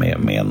grann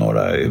med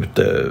några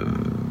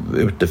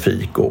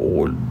utefik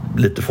och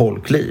lite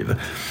folkliv.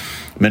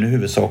 Men i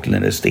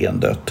huvudsakligen är det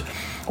stendött.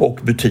 Och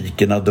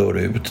butikerna dör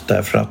ut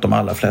därför att de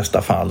allra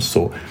flesta fall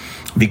så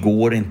vi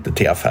går inte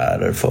till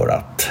affärer för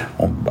att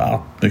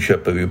nu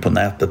köper vi på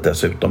nätet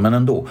dessutom, men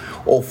ändå.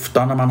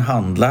 Ofta när man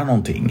handlar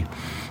någonting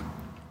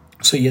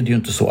så är det ju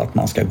inte så att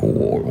man ska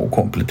gå och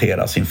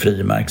komplettera sin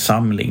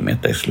frimärkssamling med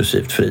ett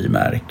exklusivt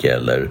frimärke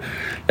eller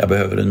jag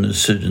behöver en ny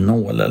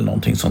synål eller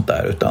någonting sånt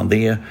där, utan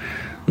det är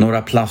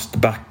några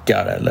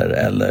plastbackar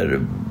eller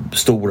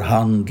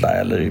storhandla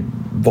eller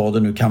vad det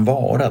nu kan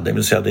vara. Det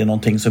vill säga det är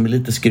någonting som är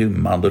lite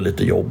skrymmande och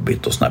lite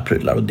jobbigt och såna här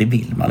prylar och det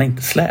vill man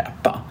inte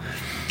släpa.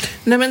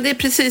 Nej, men det är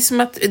precis som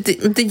att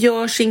det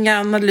görs inga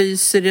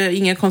analyser,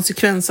 inga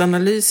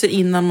konsekvensanalyser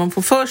innan man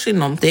får för sig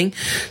någonting.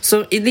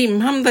 Så i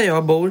Limhamn där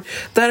jag bor,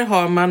 där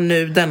har man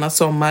nu denna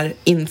sommar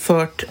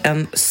infört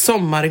en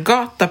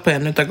sommargata på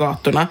en av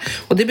gatorna.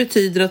 Och det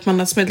betyder att man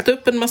har smält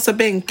upp en massa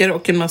bänkar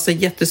och en massa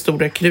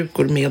jättestora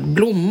krukor med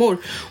blommor.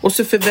 Och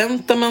så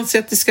förväntar man sig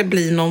att det ska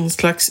bli någon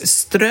slags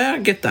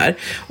ströget där.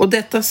 Och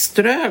detta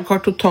strög har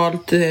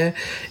totalt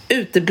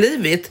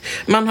uteblivit.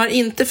 Man har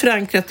inte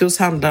förankrat det hos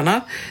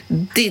handlarna.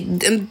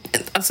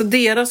 Alltså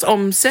deras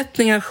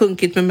omsättning har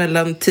sjunkit med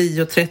mellan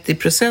 10 och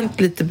 30%,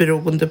 lite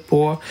beroende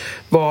på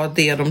vad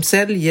det är de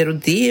säljer, och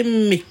det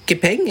är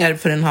mycket pengar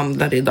för en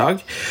handlare idag.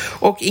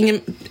 Och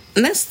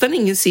nästan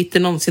ingen sitter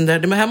någonsin där.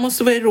 Det här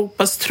måste vara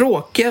Europas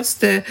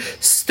tråkigaste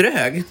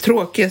strög,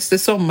 tråkigaste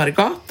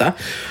sommargata.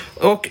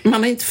 Och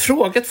man har inte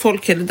frågat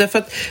folk heller, därför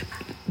att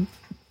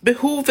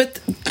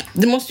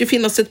det måste ju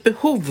finnas ett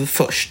behov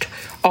först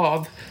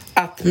av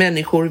att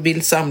människor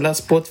vill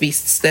samlas på ett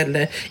visst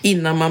ställe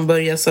innan man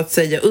börjar så att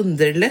säga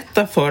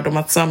underlätta för dem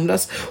att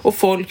samlas. Och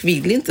folk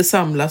vill inte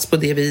samlas på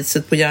det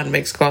viset på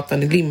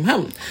Järnvägsgatan i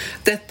Limhamn.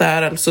 Detta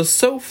är alltså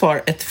so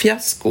far ett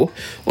fiasko.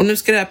 Och nu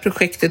ska det här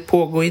projektet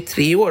pågå i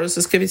 3 år och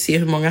så ska vi se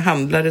hur många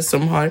handlare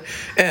som har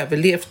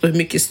överlevt och hur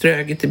mycket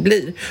ströget det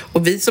blir.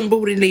 Och vi som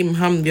bor i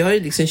Limhamn, vi har ju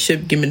liksom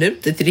 20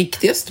 minuter till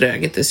riktiga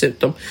ströget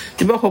dessutom.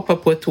 Det är bara att hoppa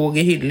på ett tåg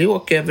i Hyllie och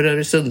åka över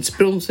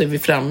Öresundsbron så är vi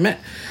framme.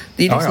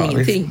 Det är liksom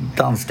ingenting.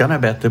 Danskarna är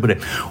bättre på det.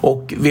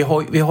 Och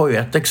vi har ju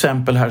ett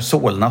exempel här,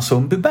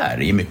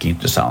 Solna-Sundbyberg är mycket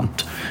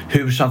intressant.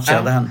 Hur så att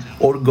säga det här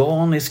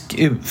organisk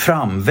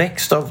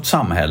framväxt av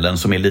samhällen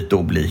som är lite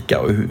olika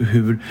och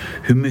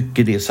hur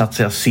mycket det så att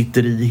säga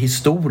sitter i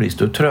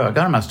historiskt och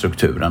tröga de här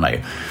strukturerna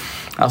är.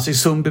 Alltså i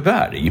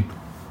Sundbyberg,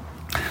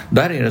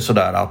 där är det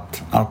sådär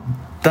att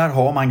där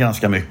har man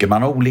ganska mycket.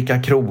 Man har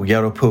olika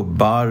krogar och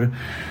pubbar,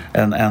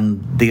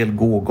 en del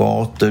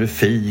gågator,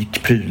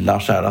 fik, prylar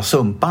så här.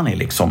 Sumpan är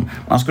liksom,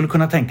 man skulle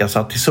kunna tänka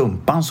sig att till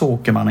Sumpan så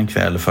åker man en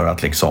kväll för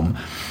att liksom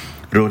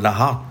rulla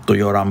hatt och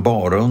göra en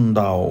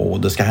barrunda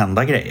och det ska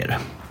hända grejer.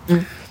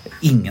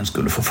 Ingen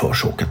skulle få för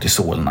sig åka till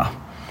Solna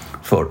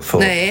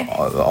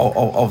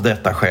av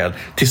detta skäl.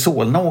 Till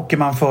Solna åker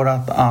man för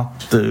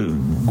att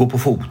gå på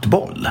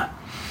fotboll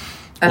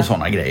och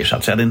sådana grejer, så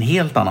att säga. Det är en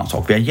helt annan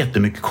sak. Vi har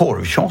jättemycket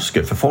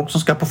korvkiosker för folk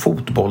som ska på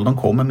fotboll. De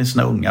kommer med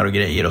sina ungar och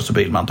grejer och så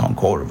vill man ta en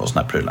korv och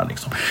såna prylar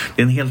liksom.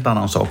 Det är en helt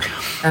annan sak.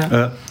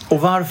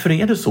 Och varför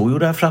är det så? Jo,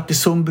 därför att i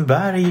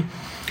Sundbyberg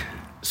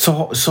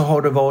så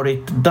har det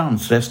varit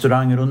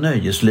dansrestauranger och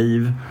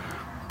nöjesliv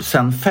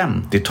sedan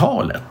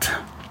 50-talet.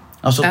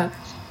 Alltså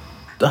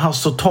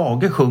Hasse och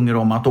Tage sjunger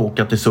om att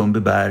åka till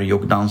Sundbyberg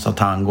och dansa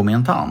tango med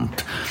en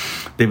tant.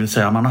 Det vill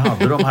säga man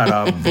hade de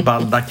här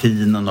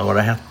baldakinen och vad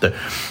det hette.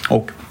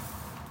 Och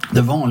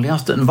den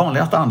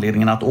vanligaste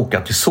anledningen att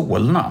åka till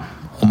Solna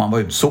om man var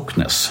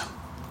utsocknes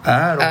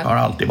är och har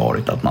alltid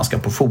varit att man ska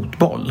på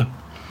fotboll.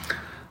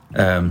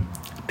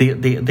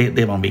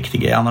 Det var en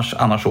viktig grej.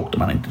 Annars åkte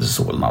man inte till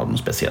Solna av något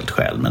speciellt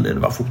skäl, men det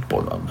var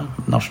fotboll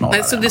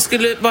national. Så det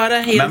skulle vara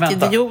helt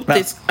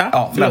idiotiskt.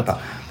 Vänta.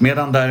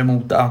 Medan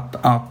däremot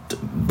att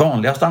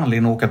vanligaste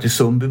anledningen att åka till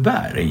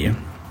Sundbyberg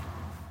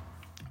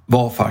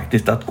var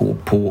faktiskt att gå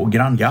på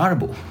Gran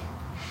Jarbo.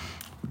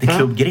 Det är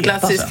Klubb Greta.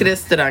 Klassisk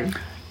restaurang.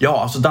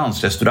 Ja, alltså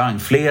dansrestaurang,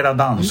 flera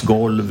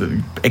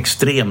dansgolv,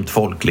 extremt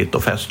folkligt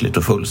och festligt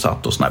och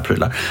fullsatt och såna här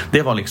prylar.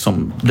 Det var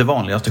liksom det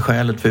vanligaste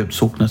skälet för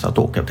utsocknes att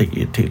åka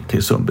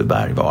till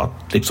Sundbyberg, var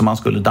att liksom man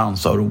skulle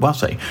dansa och roa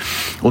sig.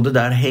 Och det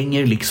där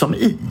hänger liksom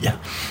i.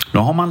 Nu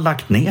har man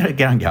lagt ner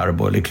Gran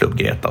Jarbo eller Klubb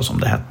Greta som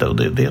det hette, och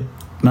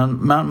men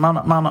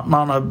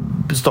man har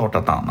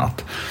startat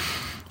annat.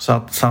 Så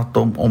att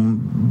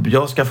om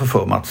jag ska få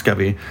för mig att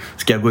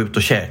ska jag gå ut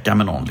och käka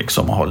med någon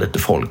liksom och ha lite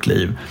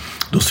folkliv,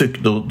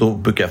 då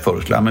brukar jag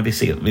föreslå att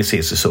vi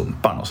ses i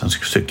Sumpan och sen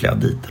cyklar jag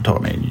dit. Det tar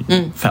mig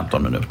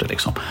 15 minuter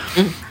liksom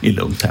i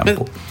lugnt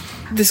tempo.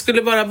 Det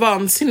skulle vara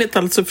vansinnigt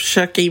alltså att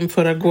försöka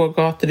införa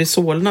gågator i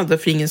Solna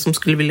därför ingen som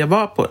skulle vilja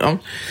vara på dem.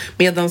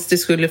 Medan det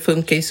skulle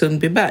funka i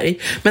Sundbyberg.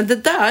 Men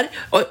det där,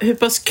 hur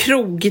pass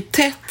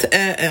krogtätt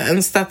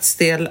en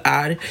stadsdel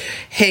är,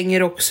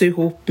 hänger också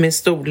ihop med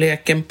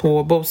storleken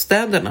på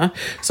bostäderna.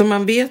 Så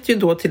man vet ju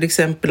då till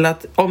exempel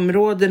att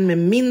områden med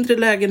mindre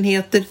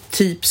lägenheter,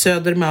 typ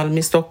Södermalm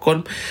i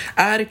Stockholm,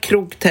 är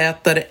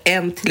krogtätare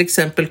än till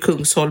exempel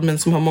Kungsholmen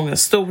som har många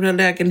stora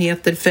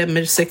lägenheter,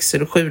 5, 6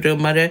 och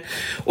 7-rummare,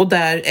 och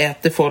där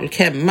äter folk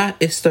hemma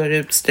i större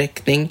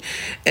utsträckning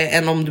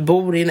än om du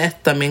bor i en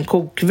etta med en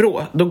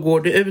kokvrå. Då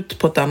går det ut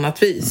på ett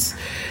annat vis.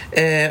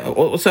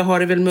 Och så har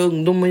det väl med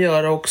ungdom att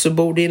göra också.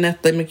 Bor du i en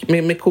etta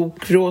med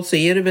kokvrå så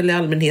är du väl i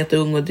allmänhet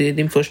ung och det är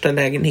din första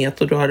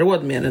lägenhet och du har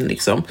råd med den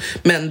liksom.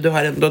 Men du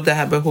har ändå det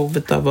här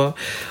behovet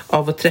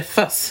av att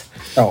träffas.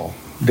 Ja,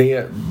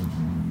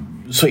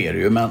 så är det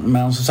ju,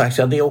 men som sagt,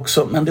 ja, det är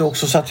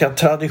också så att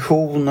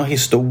tradition och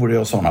historia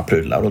och sådana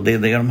prylar, och det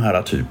är de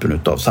här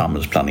typen av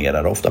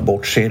samhällsplanerare ofta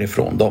bortser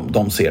ifrån.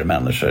 De ser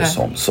människor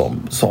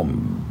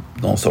som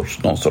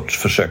någon sorts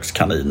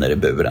försökskaniner i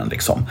buren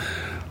liksom.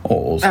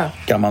 Och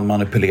ska man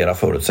manipulera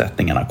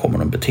förutsättningarna kommer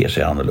de bete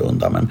sig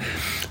annorlunda, men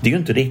det är ju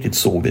inte riktigt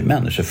så vi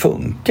människor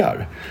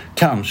funkar.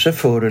 Kanske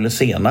förr eller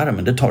senare,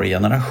 men det tar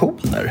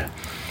generationer.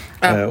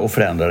 Och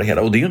förändra det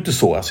hela. Och det är ju inte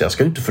så, alltså jag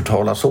ska ju inte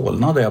förtala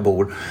Solna där jag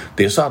bor.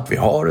 Det är så att vi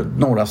har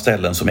några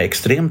ställen som är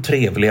extremt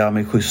trevliga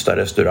med schyssta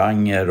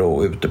restauranger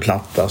och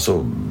uteplatta,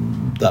 så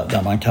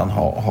där man kan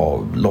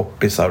ha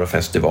loppisar och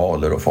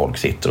festivaler och folk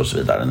sitter och så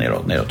vidare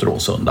neråt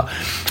Råsunda.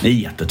 Det är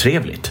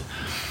jättetrevligt.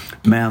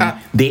 Men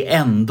det är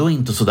ändå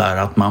inte så där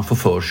att man får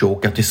för sig att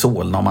åka till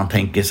Solna och man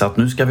tänker sig att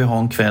nu ska vi ha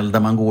en kväll där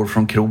man går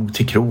från krog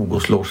till krog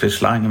och slår sig i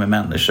slang med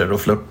människor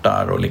och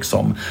flörtar och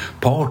liksom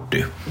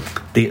party.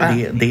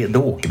 Då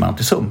åker man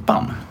till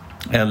Sumpan.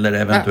 Eller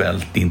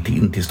eventuellt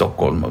in till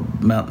Stockholm.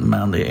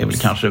 Men det är väl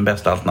kanske det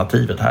bästa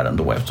alternativet här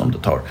ändå, eftersom det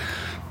tar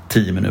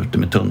 10 minuter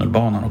med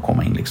tunnelbanan att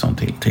komma in liksom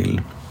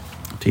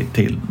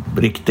till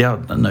riktiga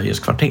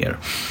nöjeskvarter.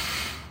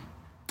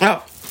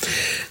 Ja.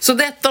 Så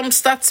detta om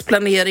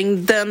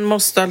stadsplanering, den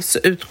måste alltså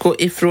utgå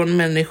ifrån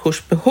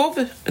människors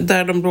behov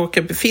där de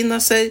råkar befinna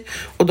sig,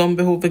 och de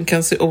behoven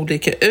kan se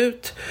olika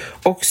ut,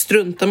 och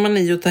struntar man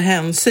i att ta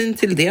hänsyn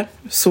till det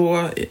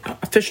så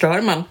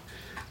förstör man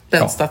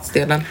den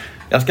stadsdelen.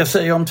 Jag ska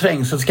säga om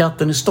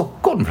trängselskatten i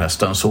Stockholm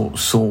förresten,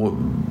 så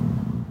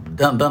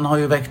den har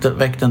ju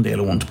väckt en del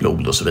ont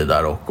blod och så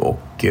vidare,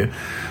 och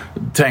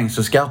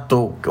trängselskatt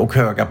och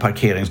höga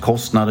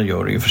parkeringskostnader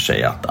gör det ju för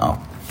sig att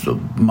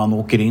man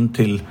åker in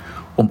till,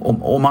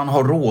 om man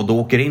har råd och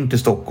åker in till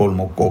Stockholm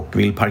och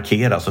vill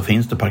parkera, så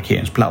finns det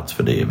parkeringsplats,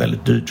 för det är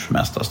väldigt dyrt för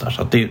mestadels där,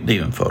 så att det är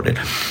ju en fördel.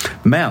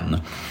 Men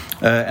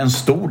en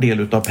stor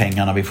del av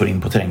pengarna vi får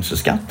in på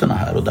trängselskatterna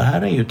här, och det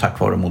här är ju tack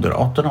vare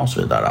Moderaterna och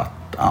så vidare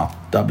att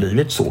det har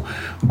blivit så,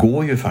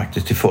 går ju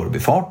faktiskt till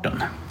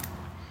förbifarten.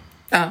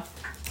 Ja.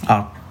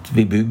 Att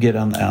vi bygger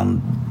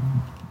en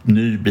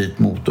ny bit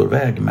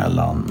motorväg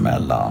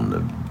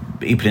mellan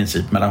i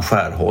princip mellan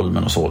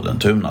Skärholmen och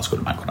Sollentuna,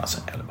 skulle man kunna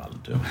säga, eller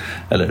Vallentuna,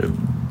 eller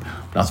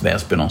bland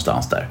Väsby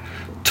någonstans där.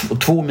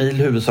 2 mil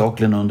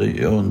huvudsakligen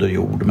under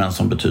jord, men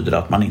som betyder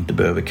att man inte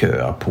behöver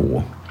köa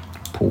på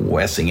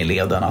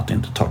Essingeleden, att det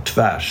inte tar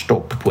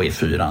tvärstopp på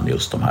E4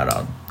 just de här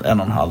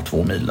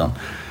 1,5-2 milen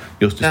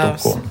just i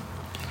Stockholm.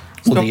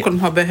 Stockholm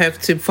har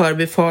behövt sin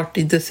förbifart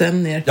i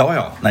decennier.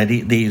 Ja.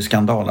 Nej, det är ju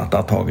skandal att det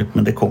har tagit,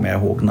 men det kommer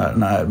jag ihåg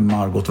när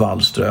Margot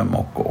Wallström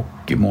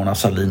och Mona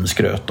Sahlin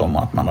skröt om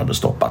att man hade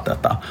stoppat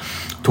detta.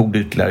 Tog det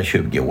ytterligare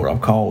 20 år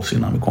av kaos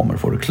innan vi kommer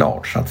få det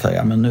klart, så att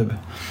säga. Men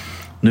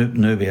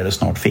nu är det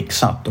snart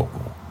fixat. Och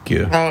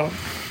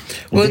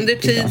under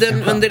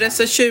tiden, under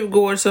dessa 20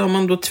 år så har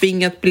man då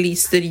tvingat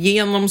bilister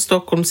genom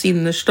Stockholms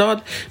innerstad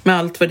med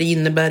allt vad det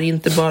innebär,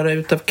 inte bara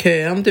utav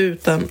köande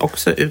utan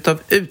också utav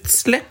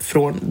utsläpp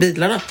från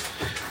bilarna.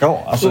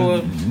 Ja,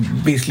 alltså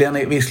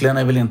visserligen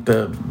är väl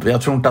inte,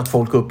 jag tror inte att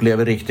folk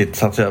upplever riktigt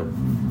så att säga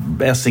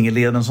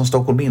Essingeleden som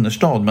Stockholm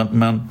innerstad,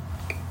 men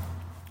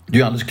det är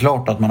ju alldeles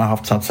klart att man har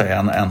haft så att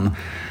säga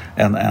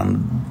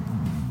en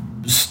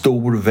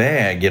stor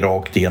väg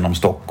rakt igenom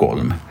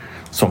Stockholm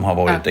som har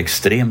varit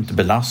extremt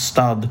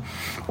belastad,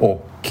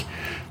 och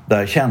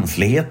där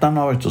känsligheten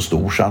har varit så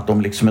stor så att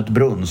om liksom ett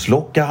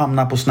brunnslock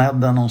hamnar på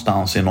snedden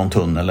någonstans i någon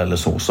tunnel eller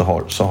så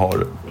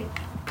har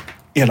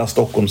hela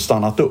Stockholm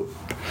stannat upp.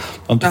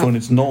 Det har inte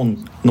funnits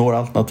några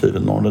alternativ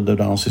eller någon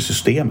redundans i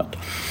systemet.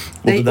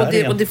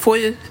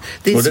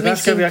 Där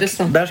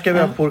ska vi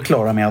ha på det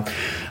klara med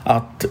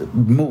att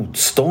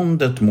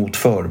motståndet mot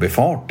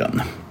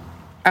förbifarten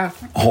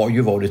har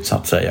ju varit så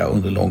att säga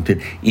under lång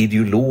tid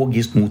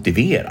ideologiskt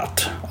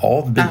motiverat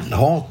av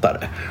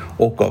bilhatare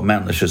och av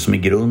människor som i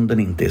grunden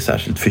inte är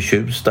särskilt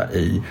förtjusta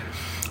i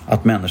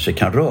att människor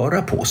kan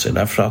röra på sig.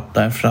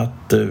 Därför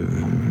att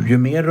ju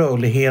mer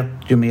rörlighet,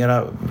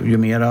 ju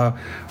mera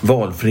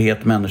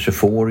valfrihet människor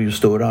får, ju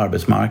större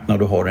arbetsmarknad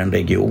du har en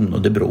region.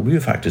 Och det beror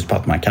ju faktiskt på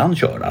att man kan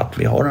köra. Att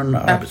vi har en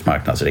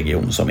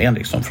arbetsmarknadsregion som är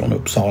liksom från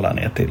Uppsala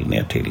ner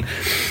till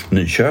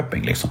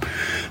Nyköping. Liksom.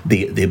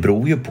 Det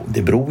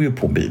beror ju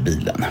på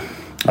bilen.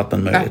 Att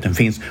den möjligheten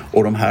finns.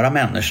 Och de här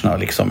människorna,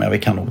 liksom, vi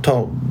kan nog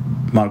ta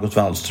Margot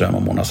Wallström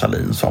och Mona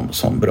Sahlin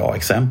som bra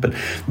exempel.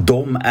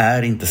 De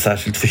är inte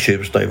särskilt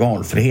förtjusta i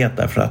valfrihet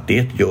därför att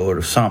det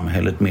gör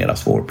samhället mera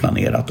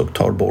svårplanerat och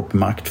tar bort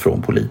makt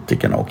från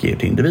politikerna och ger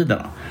till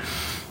individerna.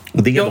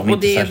 Och det är de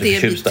inte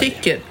särskilt förtjusta i. Vi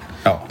tycker.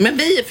 Ja. Men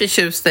vi är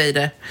förtjusta i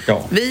det.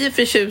 Ja. Vi är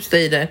förtjusta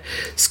i det.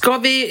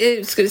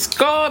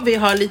 Ska vi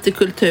ha lite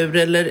kultur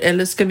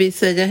eller ska vi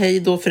säga hej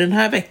då för den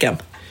här veckan?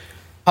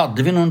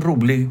 Hade vi någon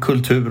rolig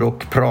kultur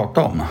att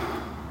prata om?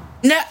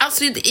 Nej,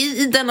 alltså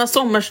i denna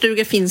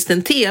sommarstuga finns det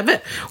en tv.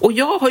 Och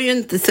jag har ju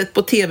inte sett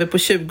på tv på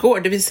 20 år.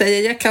 Det vill säga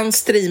jag kan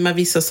streama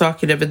vissa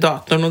saker över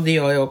datorn och det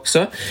gör jag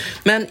också.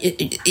 Men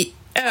i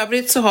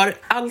övrigt så har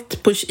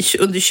allt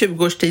under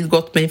 20 års tid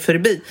gått mig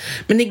förbi.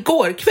 Men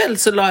igår kväll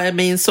så la jag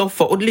mig i en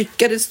soffa och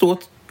lyckades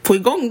få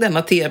igång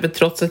denna tv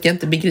trots att jag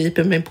inte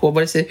begriper mig på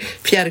vare sig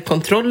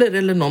fjärrkontroller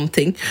eller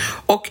någonting.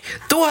 Och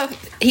då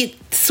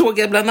såg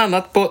jag bland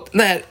annat på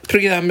det här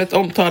programmet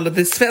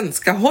omtalade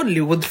svenska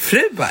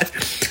Hollywoodfruar.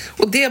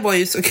 Och det var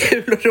ju så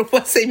kul att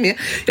roa sig med.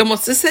 Jag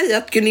måste säga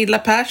att Gunilla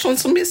Persson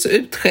som är så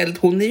utskälld,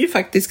 hon är ju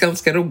faktiskt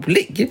ganska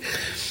rolig.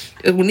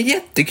 Hon är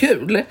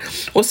jättekul.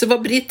 Och så var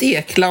Britt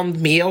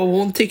Ekland med och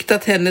hon tyckte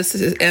att en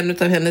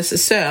av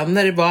hennes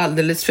söner var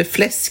alldeles för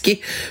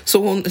fläskig.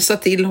 Så hon sa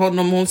till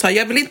honom, hon sa,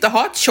 jag vill inte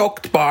ha ett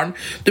tjockt barn.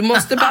 Du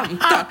måste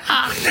banta.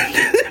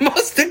 Du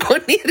måste gå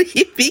ner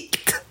i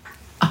vikt.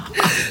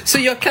 Så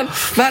jag kan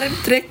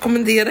varmt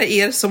rekommendera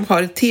er som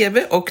har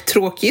tv och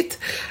tråkigt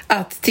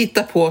att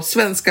titta på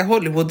svenska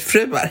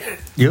Hollywoodfruar.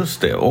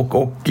 Just det,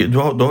 och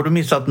då har du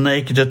missat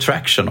Naked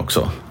Attraction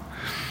också.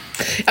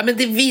 Ja, men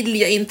det vill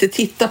jag inte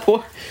titta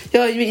på.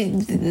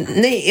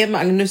 Nej,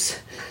 Magnus.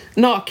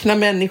 Nakna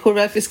människor,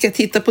 varför ska jag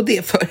titta på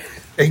det för?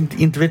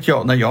 Inte vet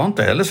jag. Nej, jag har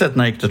inte heller sett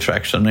Naked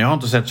Attraction. Jag har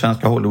inte sett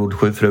svenska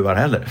Hollywoodfruar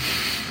heller.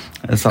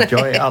 Så att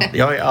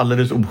jag är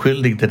alldeles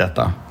oskyldig till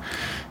detta.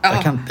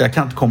 Jag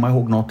kan inte komma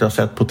ihåg något jag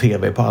sett på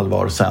tv på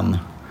allvar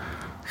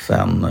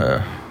sen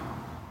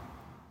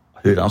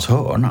Hyrans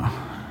hörna.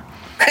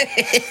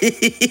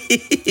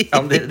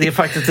 Ja, det är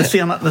faktiskt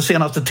det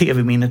senaste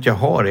tv-minnet jag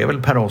har är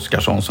väl Per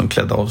Oscarsson som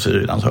klädde av sig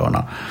Hyrans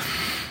hörna.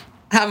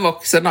 Han var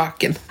också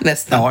naken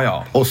nästan.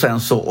 Ja. Och sen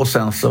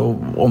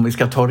så om vi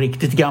ska ta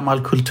riktigt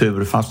gammal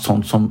kultur fast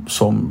sånt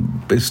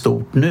som är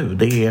stort nu,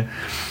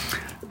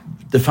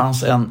 det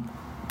fanns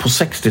på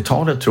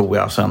 60-talet tror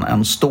jag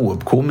en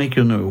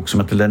ståuppkomiker nu som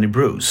heter Lenny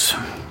Bruce.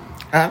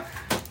 Ja.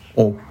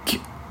 Och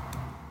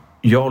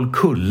Jarl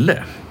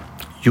Kulle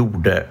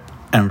gjorde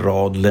en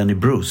rad Lenny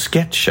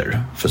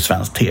Bruce-sketcher för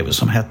svensk tv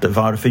som hette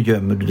Varför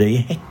gömmer du dig i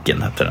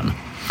häcken, hette den.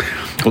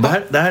 Och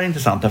det här är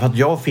intressant därför att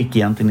jag fick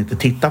egentligen inte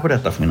titta på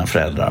detta för mina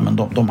föräldrar, men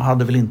de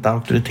hade väl inte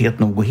auktoritet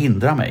nog att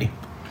hindra mig.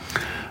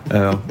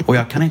 Och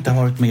jag kan inte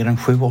ha varit mer än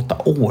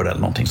 7-8 år eller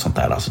någonting sånt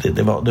där. Alltså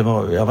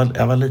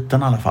jag var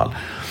liten i alla fall.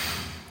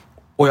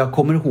 Och jag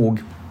kommer ihåg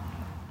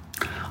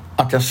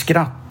att jag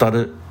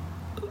skrattade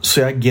så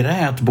jag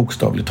grät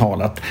bokstavligt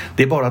talat.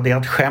 Det är bara det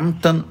att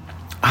skämten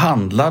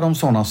handlar om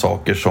sådana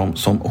saker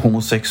som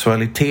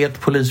homosexualitet,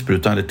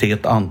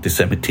 polisbrutalitet,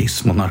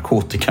 antisemitism och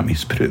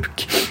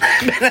narkotikamissbruk.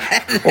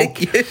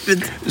 Och,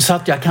 så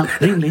att jag kan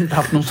rimligen inte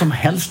haft någon som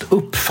helst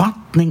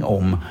uppfattning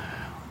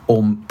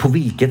om på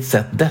vilket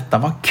sätt detta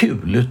var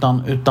kul,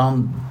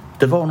 utan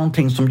det var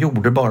någonting som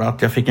gjorde bara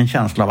att jag fick en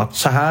känsla av att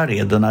så här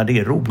är det när det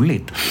är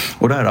roligt.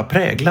 Och det här har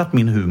präglat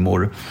min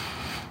humor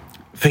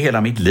för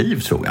hela mitt liv,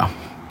 tror jag.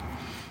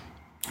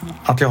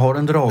 Att jag har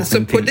en dragning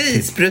alltså,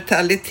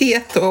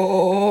 polisbrutalitet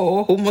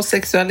och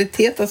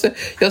homosexualitet, alltså,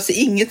 jag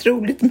ser inget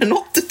roligt med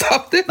något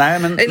av det. Nej,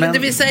 men det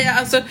vill säga,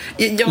 alltså,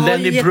 jag har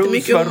Lenny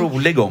Bruce var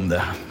rolig om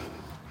det.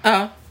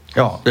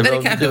 Ja, det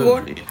kanske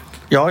går.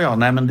 Ja,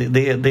 nej, men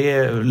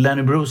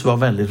Lenny Bruce var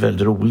väldigt,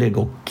 väldigt rolig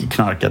och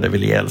knarkade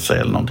väl ihjäl sig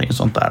eller någonting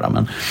sånt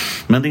där.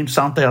 Men det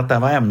intressanta är att det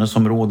var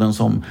ämnesområden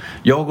som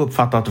jag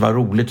uppfattade att det var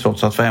roligt,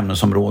 trots att det var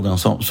ämnesområden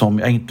som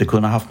jag inte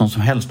kunde haft någon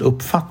som helst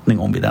uppfattning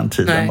om vid den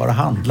tiden, vad det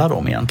handlade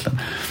om egentligen.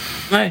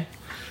 Nej.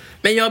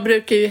 Men jag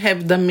brukar ju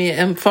hävda med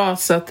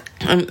emfas att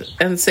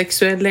en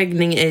sexuell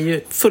läggning är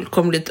ju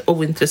fullkomligt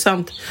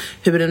ointressant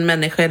hur en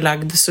människa är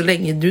lagd så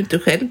länge du inte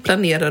själv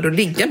planerar att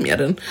ligga med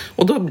den.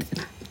 Och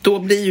då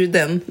blir ju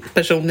den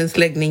personens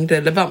läggning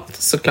relevant,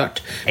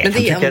 såklart. Men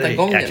det är enda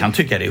gången. Jag kan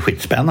tycka det är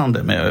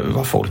skitspännande med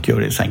vad folk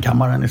gör i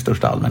sängkammaren i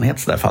största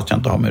allmänhet, där, fast jag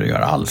inte har med att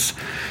göra alls.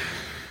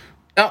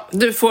 Ja,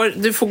 du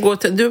får gå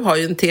till, du har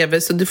ju en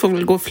tv så du får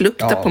väl gå och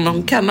flukta på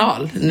någon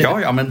kanal nu.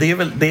 Ja, men det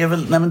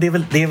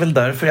är väl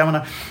därför jag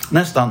menar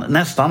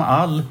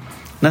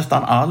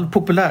nästan all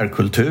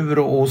populärkultur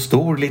och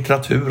stor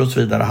litteratur och så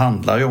vidare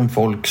handlar ju om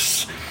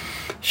folks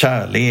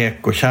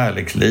kärlek och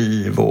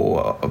kärleksliv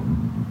och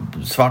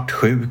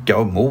svartsjuka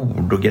och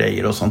mord och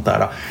grejer och sånt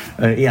där.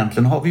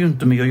 Egentligen har vi ju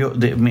inte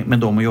med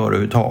dem att göra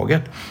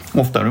överhuvudtaget.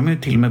 Ofta är de ju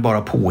till och med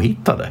bara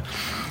påhittade.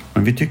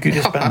 Men vi tycker det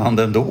är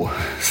spännande ändå.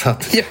 Så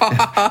att,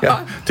 jag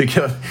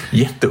tycker det är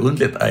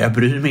jätteundligt. Jag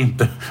bryr mig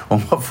inte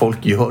om vad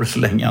folk gör så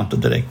länge jag inte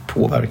direkt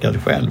påverkar det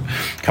själv.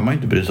 Kan man ju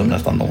inte bry sig om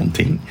nästan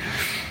någonting.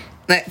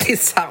 Nej, det är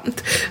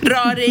sant.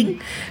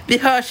 Raring, vi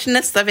hörs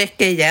nästa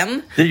vecka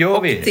igen. Det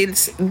gör vi. Och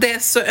tills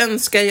dess så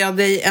önskar jag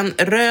dig en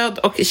röd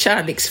och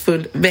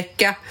kärleksfull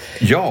vecka.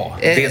 Ja,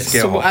 det ska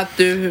jag så ha. att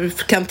du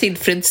kan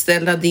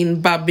tillfredsställa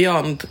din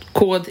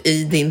babiankod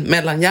i din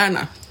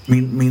mellanhjärna.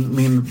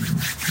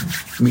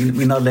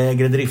 Mina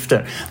lägre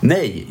drifter.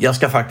 Nej, jag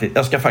ska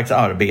faktiskt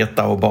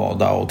arbeta och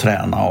bada och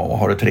träna och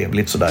ha det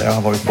trevligt sådär. Jag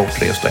har varit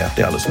bortrest och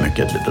ätit alldeles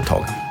mycket ett litet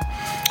tag.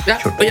 Ja,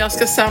 och jag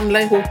ska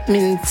samla ihop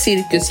min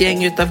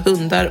cirkusgäng utav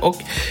hundar och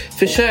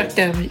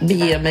försöka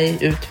bege mig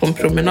ut på en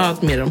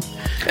promenad med dem.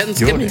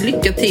 Önskar mig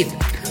lycka till.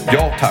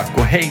 Ja, tack.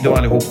 Och hej då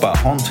allihopa.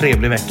 Ha en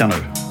trevlig vecka nu.